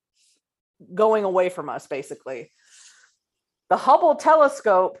they're going away from us, basically. The Hubble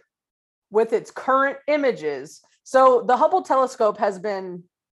telescope with its current images. So the Hubble telescope has been,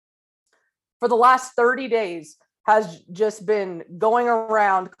 for the last 30 days, has just been going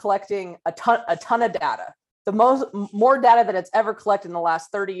around collecting a ton of data. More data than it's ever collected in the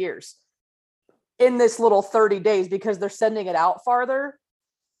last 30 years in this little 30 days because they're sending it out farther.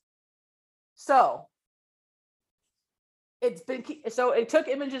 So it took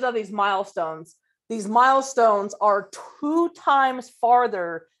images of these milestones. These milestones are 2 times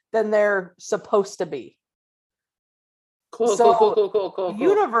farther than they're supposed to be. Cool. The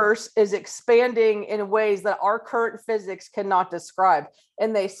universe is expanding in ways that our current physics cannot describe.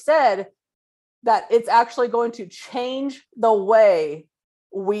 And they said that it's actually going to change the way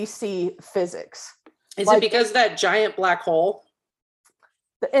we see physics. Is it because of that giant black hole?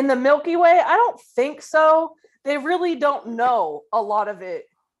 In the Milky Way? I don't think so. They really don't know a lot of it.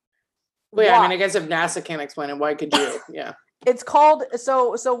 Well, yeah, I mean, I guess if NASA can't explain it, why could you? Yeah. It's called,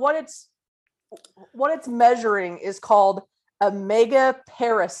 so what it's measuring is called a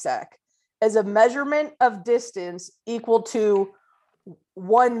megaparsec, as a measurement of distance equal to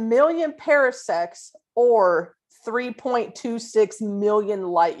 1 million parsecs or 3.26 million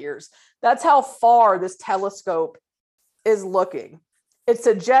light years. That's how far this telescope is looking. It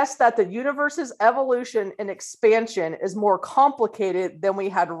suggests that the universe's evolution and expansion is more complicated than we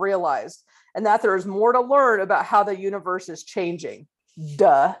had realized, and that there is more to learn about how the universe is changing.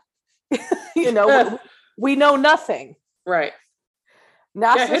 Duh. We know nothing. Right.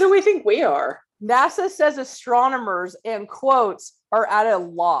 NASA, who do we think we are? NASA says astronomers, and quotes, are at a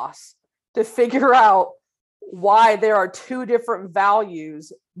loss to figure out why there are two different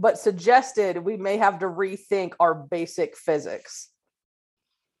values, but suggested we may have to rethink our basic physics.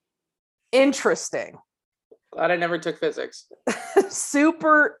 Interesting. Glad I never took physics.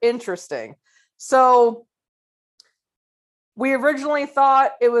 Super interesting. So we originally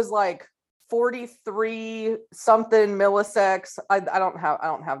thought it was like 43 something milliseconds. I don't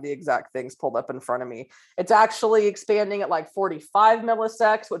have the exact things pulled up in front of me. It's actually expanding at like 45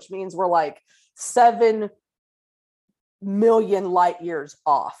 milliseconds, which means we're like 7 million light years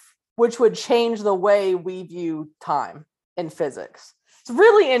off, which would change the way we view time in physics. It's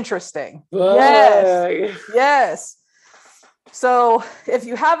really interesting. Yes. So if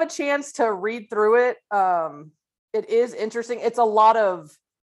you have a chance to read through it, it is interesting. It's a lot of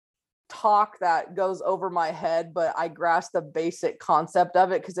talk that goes over my head, but I grasp the basic concept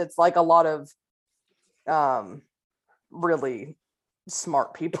of it because it's like a lot of really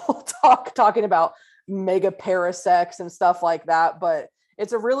smart people talking about megaparsecs and stuff like that. But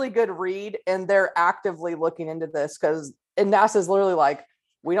it's a really good read, and they're actively looking into this because NASA's literally like,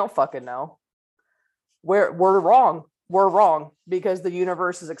 we don't fucking know. We're wrong. We're wrong because the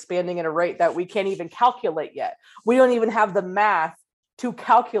universe is expanding at a rate that we can't even calculate yet. We don't even have the math to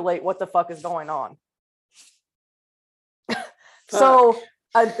calculate what the fuck is going on. So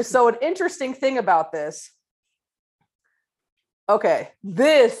an interesting thing about this. Okay,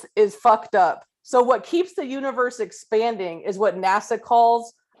 this is fucked up. So what keeps the universe expanding is what NASA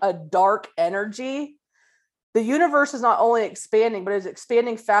calls a dark energy. The universe is not only expanding, but is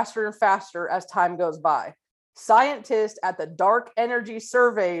expanding faster and faster as time goes by. Scientists at the Dark Energy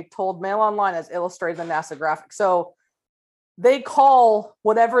Survey told Mail Online, as illustrated in the NASA graphic. So they call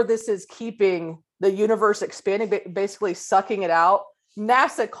whatever this is keeping the universe expanding, basically sucking it out.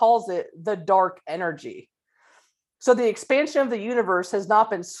 NASA calls it the dark energy. So the expansion of the universe has not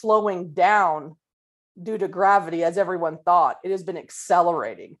been slowing down due to gravity, as everyone thought. It has been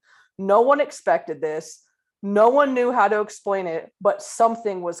accelerating. No one expected this. No one knew how to explain it, but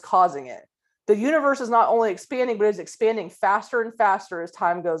something was causing it. The universe is not only expanding, but is expanding faster and faster as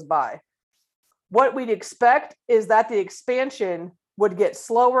time goes by. What we'd expect is that the expansion would get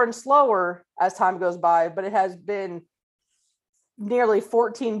slower and slower as time goes by, but it has been nearly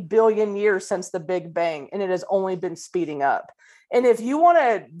 14 billion years since the Big Bang, and it has only been speeding up. And if you want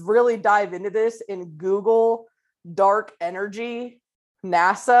to really dive into this and Google dark energy,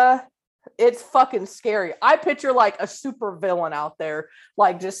 NASA, it's fucking scary. I picture like a super villain out there,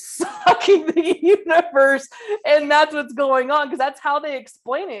 like just sucking the universe, and that's what's going on because that's how they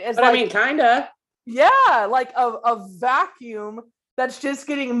explain it. It's but like, I mean, kinda. Yeah, like a vacuum that's just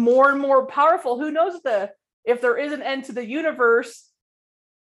getting more and more powerful. Who knows if there is an end to the universe,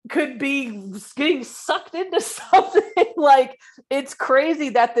 could be getting sucked into something. Like, it's crazy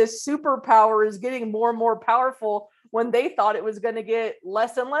that this superpower is getting more and more powerful when they thought it was going to get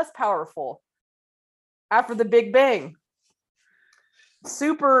less and less powerful after the Big Bang.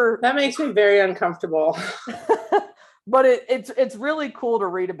 That makes me very uncomfortable. But it's really cool to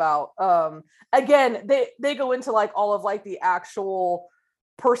read about. Again, they go into like all of like the actual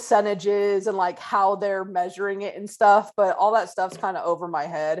percentages and like how they're measuring it and stuff, but all that stuff's kind of over my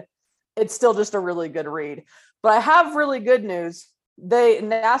head. It's still just a really good read. But I have really good news.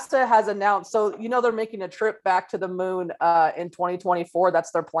 NASA has announced, so they're making a trip back to the moon in 2024.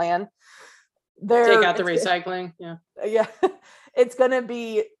 That's their plan. Take out the recycling. Yeah. It's going to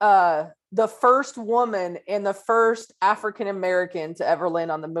be the first woman and the first African American to ever land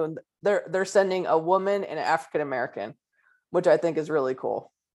on the moon. They're sending a woman and an African American, which I think is really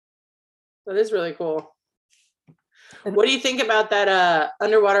cool. That is really cool. What do you think about that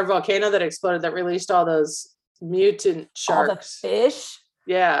underwater volcano that exploded that released all those mutant sharks? All the fish?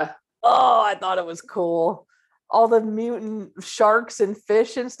 Yeah. Oh, I thought it was cool. All the mutant sharks and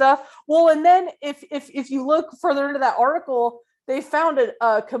fish and stuff. Well, and then if you look further into that article, they found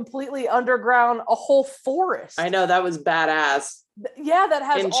a completely underground, a whole forest. I know, that was badass. Yeah, that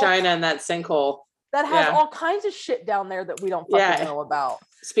has in China and that sinkhole. That has all kinds of shit down there that we don't fucking know about.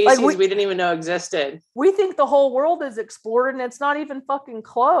 Species we didn't even know existed. We think the whole world is explored and it's not even fucking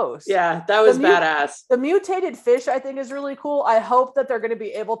close. Yeah, that was badass. The mutated fish, I think, is really cool. I hope that they're going to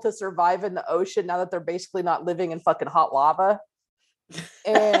be able to survive in the ocean now that they're basically not living in fucking hot lava.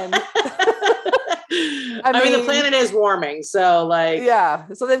 And I mean, the planet is warming, so like, yeah.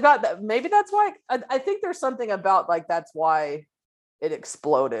 So they've got that. Maybe that's why. I think there's something about like that's why it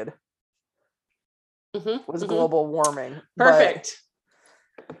exploded. Was global warming. Perfect.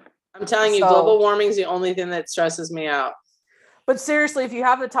 I'm telling you, global warming is the only thing that stresses me out. But seriously, if you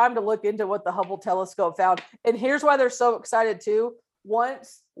have the time to look into what the Hubble telescope found, and here's why they're so excited too.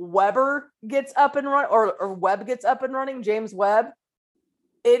 Once Weber gets up and run, or Webb gets up and running, James Webb,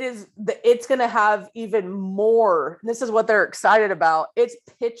 it's going to have even more. This is what they're excited about. Its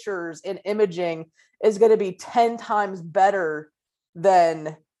pictures and imaging is going to be 10 times better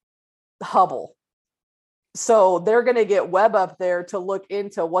than Hubble. So they're going to get Webb up there to look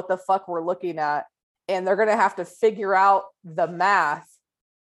into what the fuck we're looking at. And they're going to have to figure out the math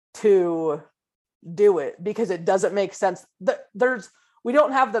to do it because it doesn't make sense. We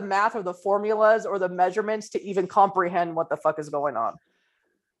don't have the math or the formulas or the measurements to even comprehend what the fuck is going on.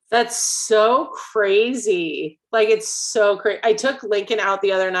 That's so crazy. Like, it's so crazy. I took Lincoln out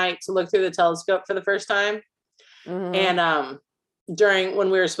the other night to look through the telescope for the first time. And, during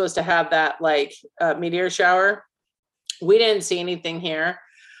when we were supposed to have that like meteor shower, we didn't see anything here,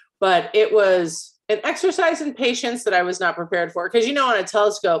 but it was an exercise in patience that I was not prepared for. Cause on a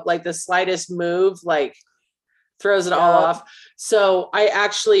telescope, like the slightest move, like throws it all off. So I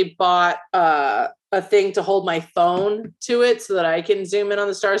actually bought a thing to hold my phone to it so that I can zoom in on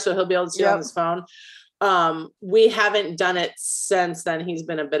the stars. So he'll be able to see it on his phone. We haven't done it since then. He's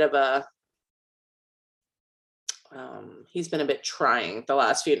been a bit of a, he's been a bit trying the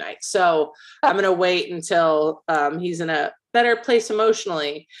last few nights. So I'm going to wait until he's in a better place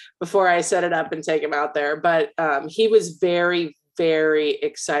emotionally before I set it up and take him out there. But he was very, very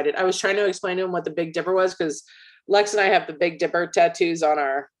excited. I was trying to explain to him what the Big Dipper was because Lex and I have the Big Dipper tattoos on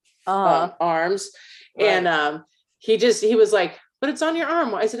our arms. Right. And he was like, but it's on your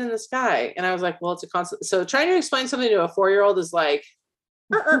arm. Why is it in the sky? And I was like, well, it's a constant. So trying to explain something to a 4-year-old is like,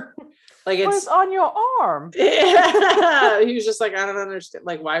 like it's on your arm. Yeah. He was just like, I don't understand.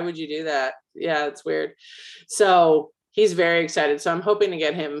 Like, why would you do that? Yeah, it's weird. So he's very excited. So I'm hoping to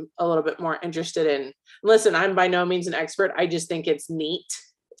get him a little bit more interested in. Listen, I'm by no means an expert. I just think it's neat.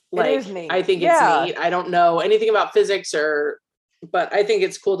 Like, it is neat. I think it's neat. I don't know anything about physics but I think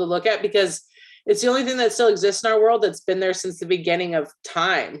it's cool to look at because it's the only thing that still exists in our world that's been there since the beginning of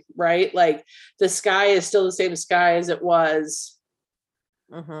time, right? Like the sky is still the same sky as it was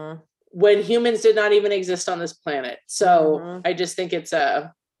when humans did not even exist on this planet. So I just think it's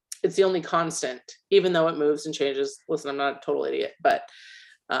the only constant, even though it moves and changes. Listen, I'm not a total idiot, but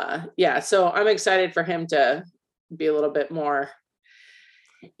so I'm excited for him to be a little bit more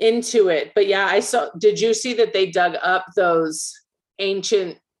into it. But yeah, did you see that they dug up those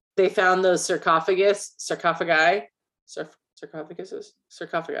they found those sarcophagi.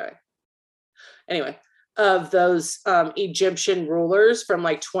 Anyway, of those Egyptian rulers from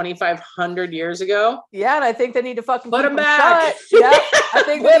like 2,500 years ago. Yeah, and I think they need to fucking put them back. Yeah, I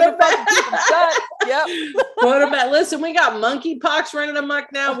think they need to fucking keep them shut. Yep. Put them back. Listen, we got monkeypox running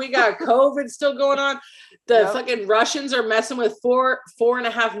amok now. We got COVID still going on. The fucking Russians are messing with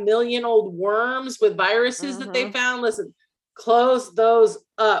 4.5 million old worms with viruses that they found. Listen, close those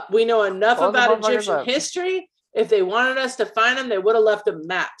up. We know enough about Egyptian history. If they wanted us to find them, they would have left a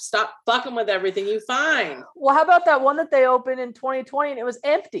map. Stop fucking with everything you find. Well, how about that one that they opened in 2020 and it was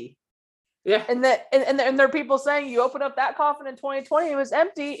empty? Yeah. And there are people saying you open up that coffin in 2020, it was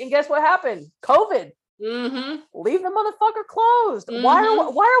empty, and guess what happened? COVID. Leave the motherfucker closed. Why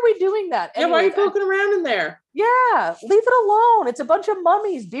are we doing that? Yeah, why are you poking around in there? Yeah, leave it alone. It's a bunch of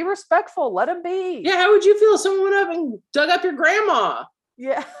mummies. Be respectful. Let them be. Yeah, how would you feel if someone went up and dug up your grandma?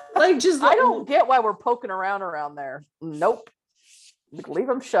 Yeah. Like, just I don't get why we're poking around there. Nope. Leave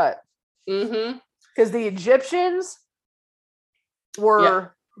them shut. Because the Egyptians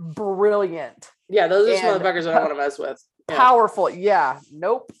were brilliant. Yeah, those are motherfuckers I don't want to mess with. Yeah. Powerful. Yeah.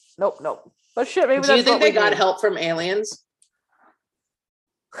 Nope. But shit, maybe do you think they got help from aliens?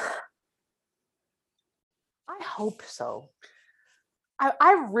 I hope so.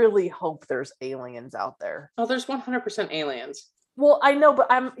 I really hope there's aliens out there. Oh, there's 100% aliens. Well, I know, but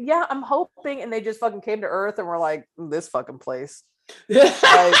I'm hoping, and they just fucking came to Earth and were like, this fucking place.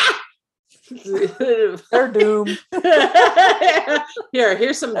 Like, They're doomed.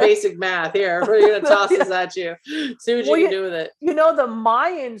 Here's some basic math. Here, we're gonna toss this at you. See what you can do with it. You know, the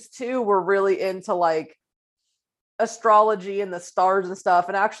Mayans too were really into like astrology and the stars and stuff,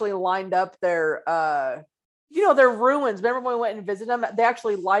 and actually lined up their their ruins. Remember when we went and visited them? They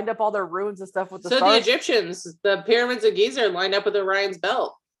actually lined up all their ruins and stuff with the stars. So the Egyptians, the pyramids of Giza lined up with Orion's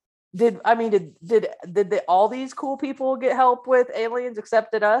belt. Did all these cool people get help with aliens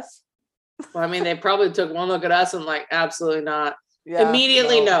except at us? Well, I mean, they probably took one look at us and like, absolutely not. Yeah,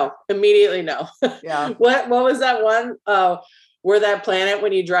 Immediately no. Yeah. What was that one? Where that planet,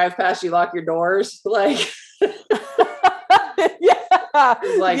 when you drive past, you lock your doors? Like, yeah.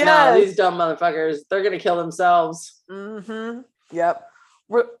 It's like, no, these dumb motherfuckers, they're gonna kill themselves. Mm-hmm. Yep.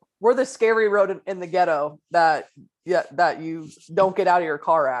 We're the scary road in the ghetto that you don't get out of your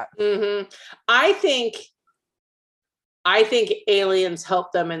car at. Mm-hmm. I think aliens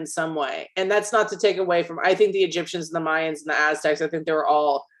helped them in some way. And that's not to take away from, I think the Egyptians and the Mayans and the Aztecs, I think they were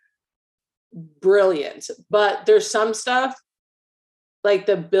all brilliant. But there's some stuff, like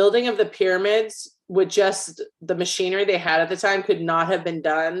the building of the pyramids with just the machinery they had at the time could not have been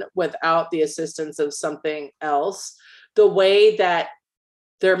done without the assistance of something else. The way that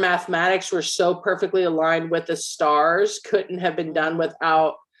their mathematics were so perfectly aligned with the stars couldn't have been done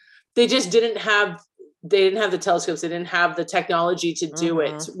without, they didn't have the telescopes. They didn't have the technology to do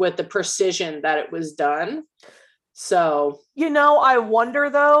it with the precision that it was done. So, I wonder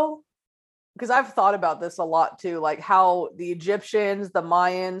though, because I've thought about this a lot too, like how the Egyptians, the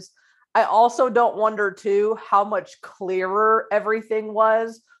Mayans, I also don't wonder too, how much clearer everything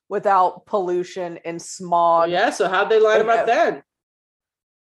was without pollution and smog. Yeah. So how'd they line them up then?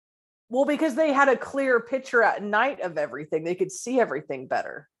 Well, because they had a clear picture at night of everything. They could see everything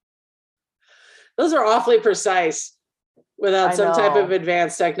better. Those are awfully precise without some type of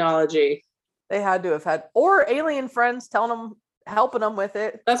advanced technology. They had to have had, or alien friends telling them, helping them with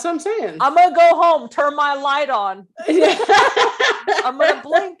it. That's what I'm saying. I'm going to go home, turn my light on. I'm going to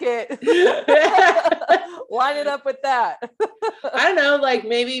blink it. Line it up with that. I don't know, like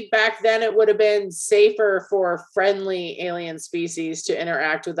maybe back then it would have been safer for friendly alien species to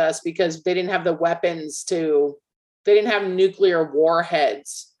interact with us because they didn't have the weapons they didn't have nuclear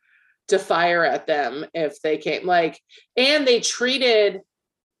warheads to fire at them if they came, and they treated,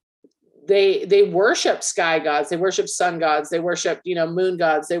 they worshiped sky gods, they worshiped sun gods, they worshiped, moon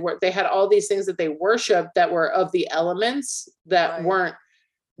gods. They had all these things that they worshiped that were of the elements that weren't,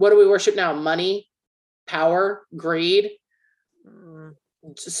 what do we worship now? Money, power, greed.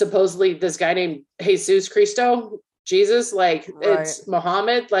 Supposedly this guy named Jesus Cristo, Jesus, it's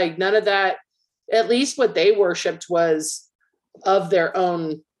Muhammad, none of that. At least what they worshipped was of their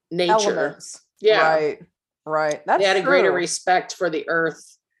own nature. Elements. Yeah. Right. That's they had true. A greater respect for the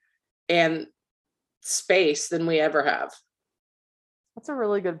earth and space than we ever have. That's a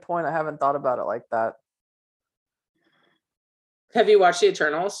really good point. I haven't thought about it like that. Have you watched The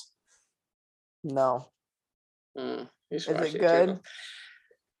Eternals? No. Is it good?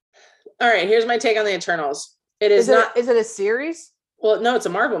 All right, here's my take on The Eternals. Is it a series? Well, no, it's a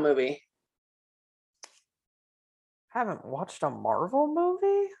Marvel movie. I haven't watched a Marvel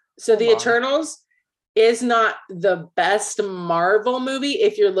movie. So The Eternals is not the best Marvel movie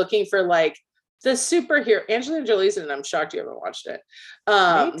if you're looking for the superhero. Angelina Jolie's in it. I'm shocked you haven't watched it.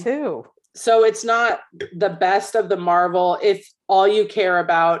 Me too. So it's not the best of the Marvel if all you care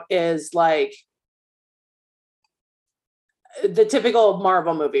about is the typical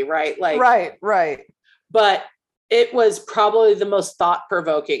Marvel movie, right? Right. But it was probably the most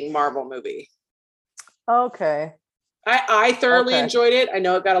thought-provoking Marvel movie. Okay. I thoroughly enjoyed it. I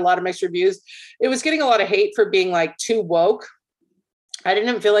know it got a lot of mixed reviews. It was getting a lot of hate for being too woke. I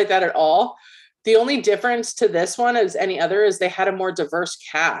didn't feel like that at all. The only difference to this one as any other is they had a more diverse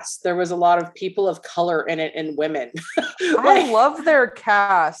cast. There was a lot of people of color in it and women. I love their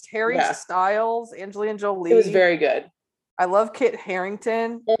cast. Harry Styles, Angelina Jolie. It was very good. I love Kit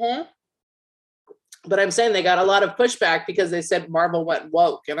Harington. Mm-hmm. But I'm saying they got a lot of pushback because they said Marvel went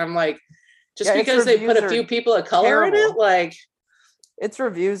woke. And I'm like, just because they put a few people of color in it, its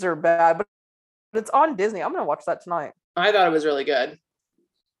reviews are bad, but it's on Disney. I'm going to watch that tonight. I thought it was really good.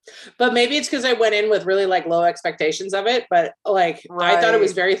 But maybe it's because I went in with really low expectations of it. But I thought it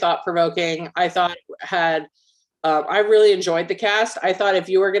was very thought provoking. I thought it had, I really enjoyed the cast. I thought if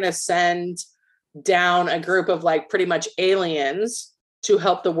you were going to send down a group of like pretty much aliens to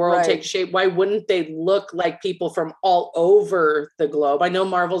help the world take shape, why wouldn't they look like people from all over the globe? I know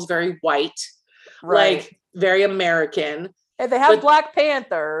Marvel's very white, like very American. Hey, they have Black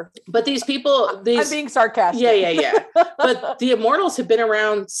Panther. But these people, I'm being sarcastic. Yeah. But the Immortals have been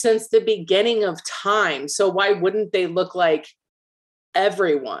around since the beginning of time. So why wouldn't they look like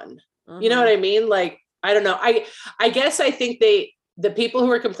everyone? You know what I mean? Like, I don't know. I guess I think the people who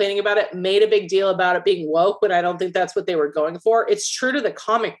were complaining about it made a big deal about it being woke, but I don't think that's what they were going for. It's true to the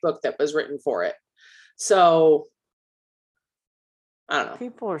comic book that was written for it. So I don't know.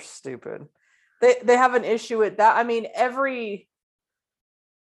 People are stupid. They have an issue with that. I mean, every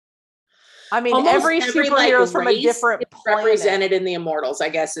superhero is from a different planet. Represented in the Immortals, I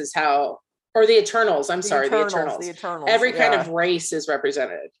guess, is how, or the Eternals. The Eternals. The Eternals. Every kind of race is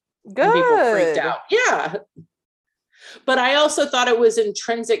represented. Good. And people freaked out. Yeah. But I also thought it was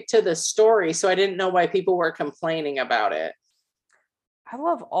intrinsic to the story, so I didn't know why people were complaining about it. I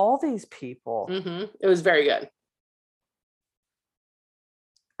love all these people. It was very good.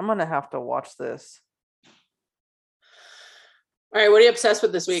 I'm gonna have to watch this. All right, what are you obsessed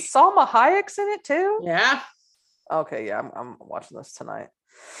with this week? Salma Hayek's in it too? Yeah. Okay, yeah, I'm watching this tonight.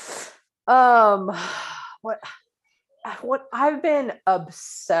 What I've been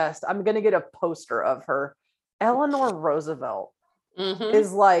obsessed. I'm gonna get a poster of her. Eleanor Roosevelt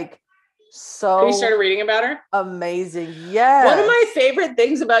is like so. Have you started reading about her? Amazing. Yes. One of my favorite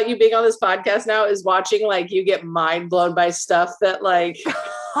things about you being on this podcast now is watching like you get mind blown by stuff that like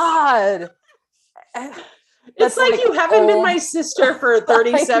God. It's like you haven't been my sister for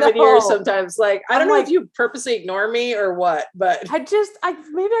 37 years sometimes. Like, I don't know if you purposely ignore me or what, but maybe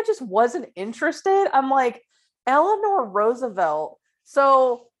I just wasn't interested. I'm like, Eleanor Roosevelt.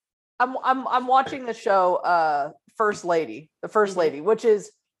 So I'm watching the show First Lady, which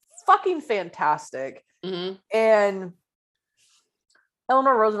is fucking fantastic. And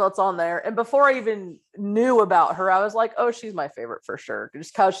Eleanor Roosevelt's on there. And before I even knew about her, I was like, oh, she's my favorite for sure.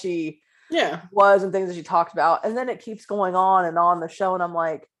 Just how she was and things that she talked about. And then it keeps going on and on the show. And I'm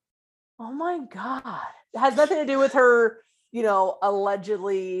like, oh my God. It has nothing to do with her,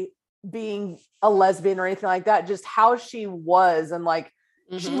 allegedly being a lesbian or anything like that. Just how she was. And like,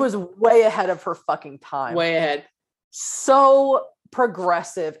 she was way ahead of her fucking time. Way ahead. So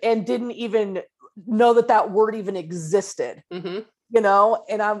progressive and didn't even know that word even existed. And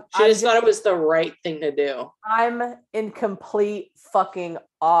she just thought it was the right thing to do. I'm in complete fucking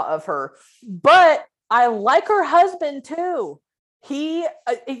awe of her, but I like her husband too. He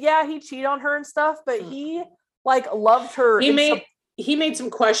cheated on her and stuff, but he like loved her. He made some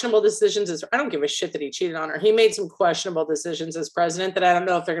questionable decisions I don't give a shit that he cheated on her. He made some questionable decisions as president that I don't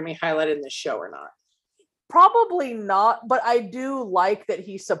know if they're going to be highlighted in the show or not. Probably not, but I do like that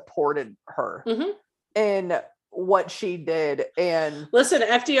he supported her in what she did. And listen,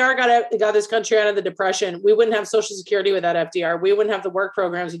 FDR got this country out of the Depression. We wouldn't have Social Security without FDR. We wouldn't have the work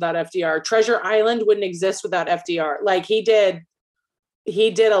programs without FDR. Treasure Island wouldn't exist without FDR. Like he did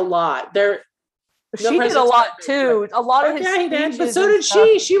a lot. She did a lot too. A lot of his he did, but so did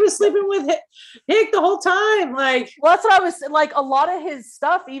she. She was sleeping with Hick the whole time. Like, well, that's what I was like. A lot of his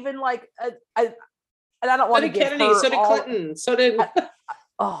stuff, even like I don't want to give Kennedy. her So did Clinton. So did.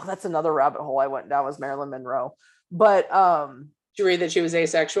 Oh, that's another rabbit hole I went down. Was Marilyn Monroe. But did you read that she was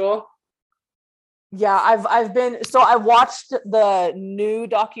asexual? Yeah, I watched the new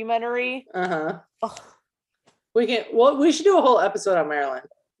documentary. We should do a whole episode on Marilyn.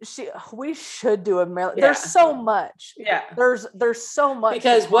 We should do a Marilyn. Yeah. There's so much. Yeah. There's so much.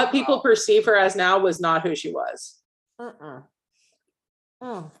 Because what people perceive her as now was not who she was.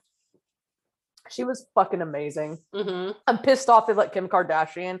 She was fucking amazing. I'm pissed off they let Kim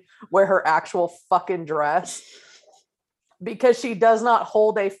Kardashian wear her actual fucking dress because she does not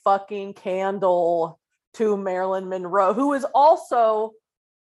hold a fucking candle to Marilyn Monroe, who is also,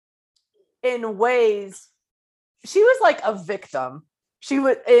 in ways, she was like a victim. She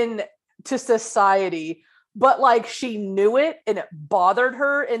was to society, but like she knew it and it bothered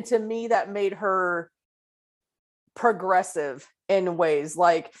her. And to me, that made her progressive in ways.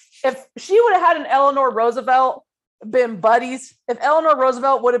 Like if she would have had an Eleanor Roosevelt been buddies, if Eleanor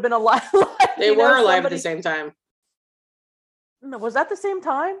Roosevelt would have been alive, they were alive at the same time. Was that the same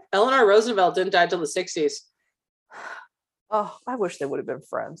time? Eleanor Roosevelt didn't die till the 60s. Oh, I wish they would have been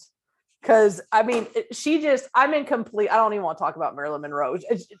friends. Because, I mean, I don't even want to talk about Marilyn Monroe.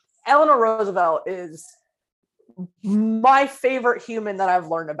 Eleanor Roosevelt is my favorite human that I've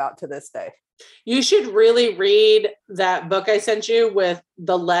learned about to this day. You should really read that book I sent you with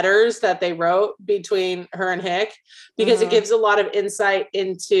the letters that they wrote between her and Hick, because it gives a lot of insight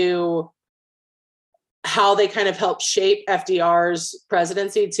into how they kind of helped shape FDR's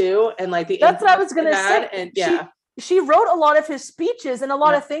presidency too. And like that's what I was going to say. And she wrote a lot of his speeches, and a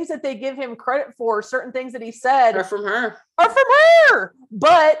lot of things that they give him credit for, certain things that he said are from her.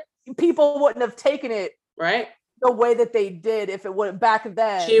 But people wouldn't have taken it right the way that they did if it would back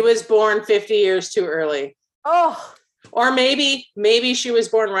then. She was born 50 years too early. Oh, or maybe she was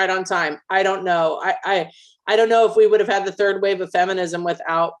born right on time. I don't know. I don't know if we would have had the third wave of feminism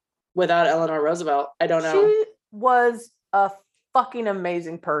without Eleanor Roosevelt. I don't know. She was a fucking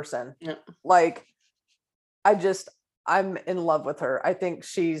amazing person. Yeah. Like, I'm in love with her. I think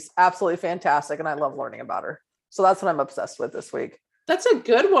she's absolutely fantastic, and I love learning about her. So that's what I'm obsessed with this week. That's a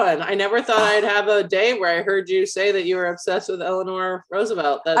good one. I never thought I'd have a day where I heard you say that you were obsessed with Eleanor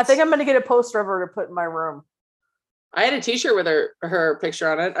Roosevelt. I think I'm going to get a poster of her to put in my room. I had a t-shirt with her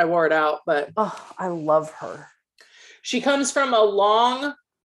picture on it. I wore it out, but I love her. She comes from a long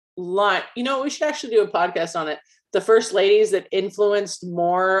line. You know, we should actually do a podcast on it. The first ladies that influenced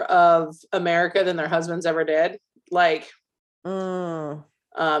more of America than their husbands ever did. Like,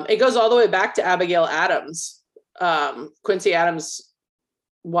 it goes all the way back to Abigail Adams, Quincy Adams'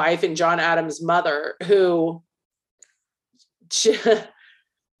 wife and John Adams' mother, who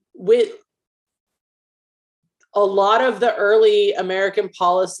with a lot of the early American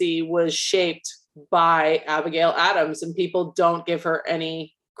policy was shaped by Abigail Adams, and people don't give her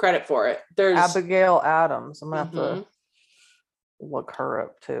any credit for it. There's Abigail Adams. I'm gonna have to look her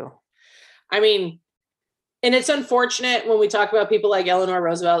up too. I mean, and it's unfortunate when we talk about people like Eleanor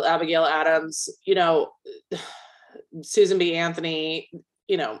Roosevelt, Abigail Adams, you know, Susan B. Anthony,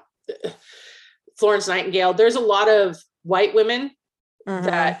 you know, Florence Nightingale. There's a lot of white women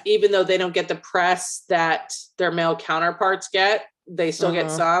that, even though they don't get the press that their male counterparts get, they still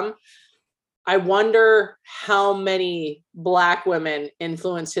get some. I wonder how many Black women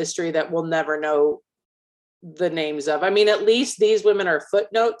influence history that we'll never know the names of. I mean, at least these women are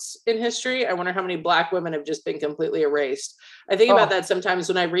footnotes in history. I wonder how many Black women have just been completely erased. I think about that sometimes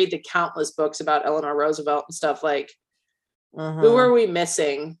when I read the countless books about Eleanor Roosevelt and stuff. Like, who are we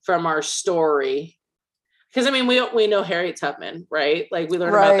missing from our story? Because I mean, we know Harriet Tubman, right? Like, we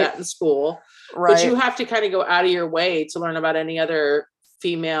learn about that in school, but you have to kind of go out of your way to learn about any other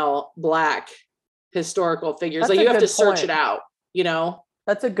female Black historical figures. Like, you have to search it out, you know?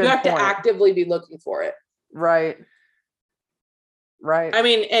 That's a good point. You have to actively be looking for it. Right. I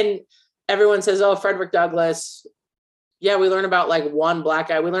mean, and everyone says, oh, Frederick Douglass. Yeah, we learn about like one Black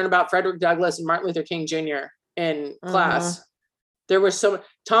guy. We learn about Frederick Douglass and Martin Luther King Jr. in class. There was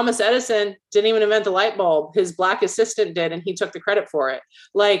Thomas Edison didn't even invent the light bulb. His Black assistant did, and he took the credit for it.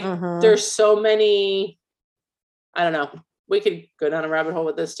 Like, there's so many, I don't know. We could go down a rabbit hole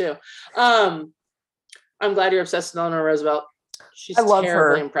with this too. I'm glad you're obsessed with Eleanor Roosevelt. She's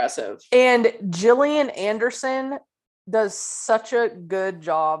terribly impressive. And Gillian Anderson does such a good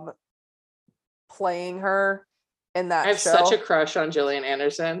job playing her in that show. I have such a crush on Gillian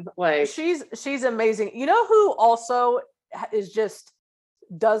Anderson. Like, she's amazing. You know who also is just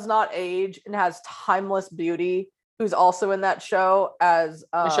does not age and has timeless beauty, who's also in that show as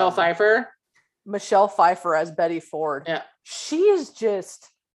Michelle Pfeiffer as Betty Ford. Yeah. She is just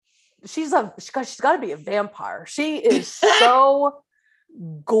she's got to be a vampire. She is so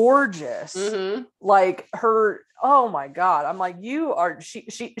gorgeous. Like, her, oh my God. I'm like,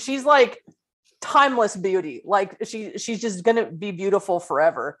 she's like timeless beauty. Like, she's just gonna be beautiful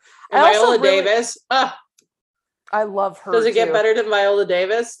forever. And Viola Davis. I love her. Does it get better than Viola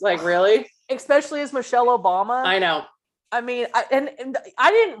Davis? Like, really? Especially as Michelle Obama. I know. I mean, and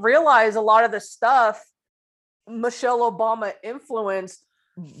I didn't realize a lot of the stuff Michelle Obama influenced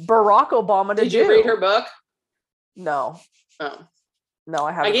Barack Obama to do. Did you read her book? No. Oh. No,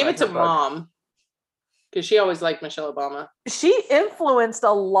 I haven't. I gave it to Mom because she always liked Michelle Obama. She influenced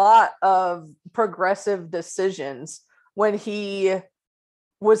a lot of progressive decisions when he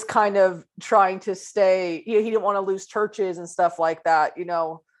was kind of trying to stay, he didn't want to lose churches and stuff like that, you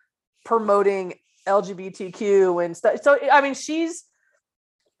know, promoting LGBTQ and stuff. So, I mean, she's,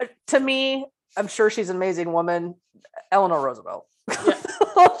 to me, I'm sure she's an amazing woman. Eleanor Roosevelt. Yeah.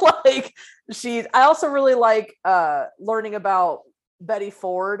 Like, I also really like learning about Betty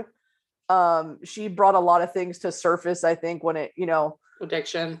Ford. She brought a lot of things to surface, I think, when it, you know,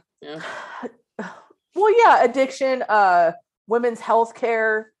 addiction. Yeah. Well, yeah, addiction, women's health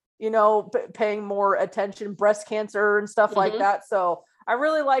care, you know, paying more attention, breast cancer and stuff like that. So I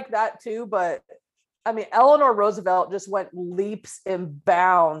really like that too. But I mean, Eleanor Roosevelt just went leaps and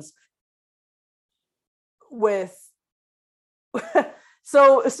bounds with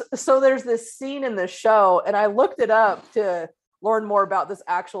so there's this scene in the show, and I looked it up to learn more about this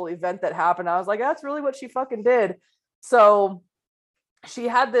actual event that happened. I was like, that's really what she fucking did. So she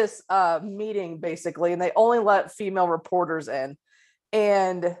had this meeting basically, and they only let female reporters in,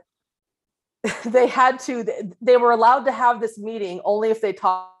 and they were allowed to have this meeting only if they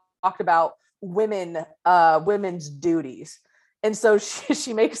talked about women's duties. And so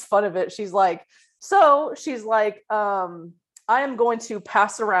she makes fun of it. She's like, I am going to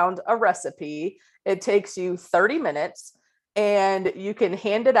pass around a recipe. It takes you 30 minutes and you can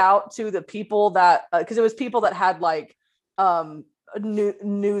hand it out to the people that, because it was people that had like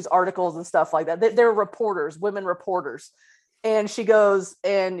news articles and stuff like that. They're reporters, women reporters. And she goes,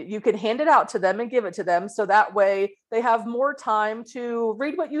 and you can hand it out to them and give it to them. So that way they have more time to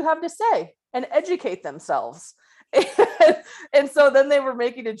read what you have to say and educate themselves. And so then they were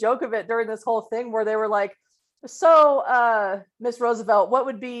making a joke of it during this whole thing where they were like, so Miss Roosevelt, what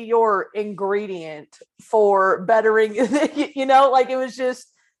would be your ingredient for bettering, you know, like it was just,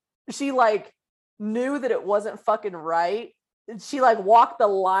 she like knew that it wasn't fucking right. She like walked the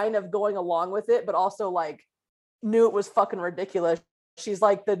line of going along with it, but also like knew it was fucking ridiculous. She's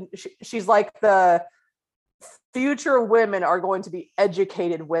like the future women are going to be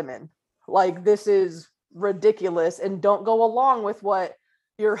educated women. Like this is ridiculous, and don't go along with what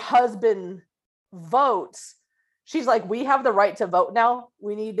your husband votes. She's like, we have the right to vote now.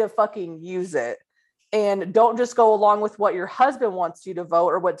 We need to fucking use it. And don't just go along with what your husband wants you to vote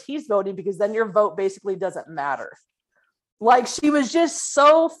or what he's voting, because then your vote basically doesn't matter. Like she was just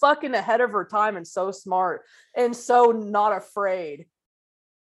so fucking ahead of her time and so smart and so not afraid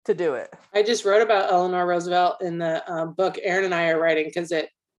to do it. I just wrote about Eleanor Roosevelt in the book Aaron and I are writing, because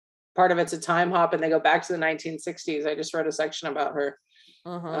part of it's a time hop and they go back to the 1960s. I just wrote a section about her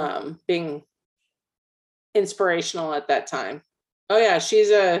being inspirational at that time. Oh yeah,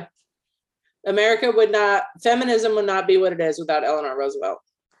 feminism would not be what it is without Eleanor Roosevelt.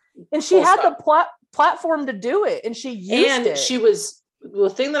 And she had the platform to do it, and she used it. She was, the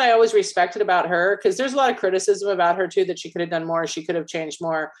thing that I always respected about her, because there's a lot of criticism about her too, that she could have done more, she could have changed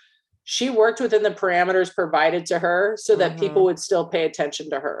more. She worked within the parameters provided to her so that people would still pay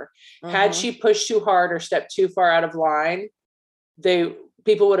attention to her. Had she pushed too hard or stepped too far out of line,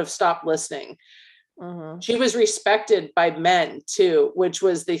 people would have stopped listening. She was respected by men too, which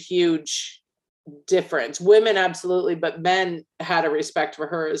was the huge difference. Women absolutely, but men had a respect for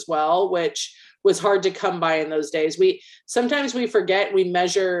her as well, which was hard to come by in those days. Sometimes we forget, we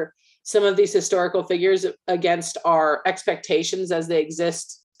measure some of these historical figures against our expectations as they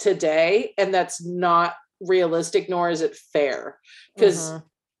exist today, and that's not realistic, nor is it fair, because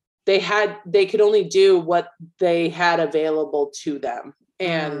they could only do what they had available to them.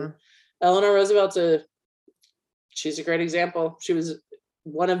 And Eleanor Roosevelt's she's a great example. She was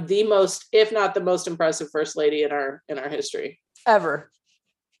one of the most, if not the most impressive first lady in our history ever.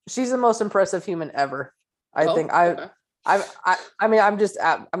 She's the most impressive human ever. I think. Okay. I mean,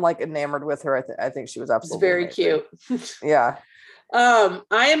 I'm like enamored with her. I think she was absolutely very amazing. Cute. Yeah. I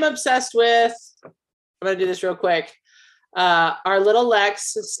am obsessed with, I'm going to do this real quick. Our little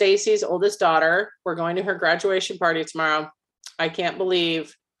Lex, Stacy's oldest daughter. We're going to her graduation party tomorrow. I cannot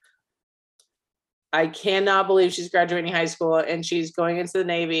believe she's graduating high school and she's going into the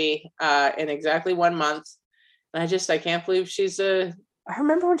Navy in exactly 1 month. And I can't believe she's I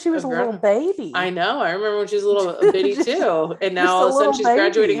remember when she was a little baby. I know. I remember when she was a little bitty too. And now all of a sudden she's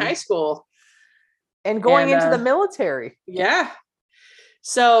graduating high school. And going into the military. Yeah.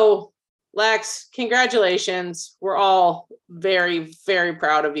 So Lex, congratulations. We're all very, very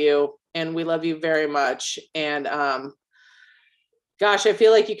proud of you. And we love you very much. And gosh, I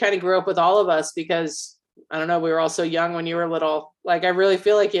feel like you kind of grew up with all of us, because I don't know, we were all so young when you were little. Like, I really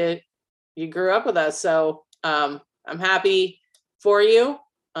feel like you grew up with us. So I'm happy for you.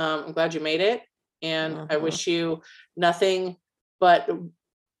 I'm glad you made it. And I wish you nothing but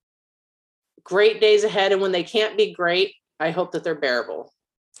great days ahead. And when they can't be great, I hope that they're bearable.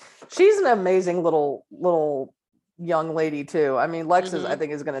 She's an amazing little young lady too. I mean, Lex I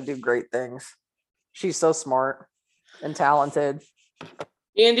think is going to do great things. She's so smart and talented.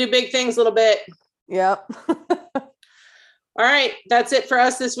 You can do big things a little bit. Yep. All right. That's it for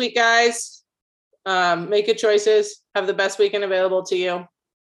us this week, guys. Make good choices. Have the best weekend available to you.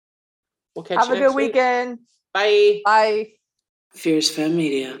 We'll catch you next week. Have a good weekend. Bye. Bye. Fierce Femme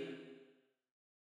Media.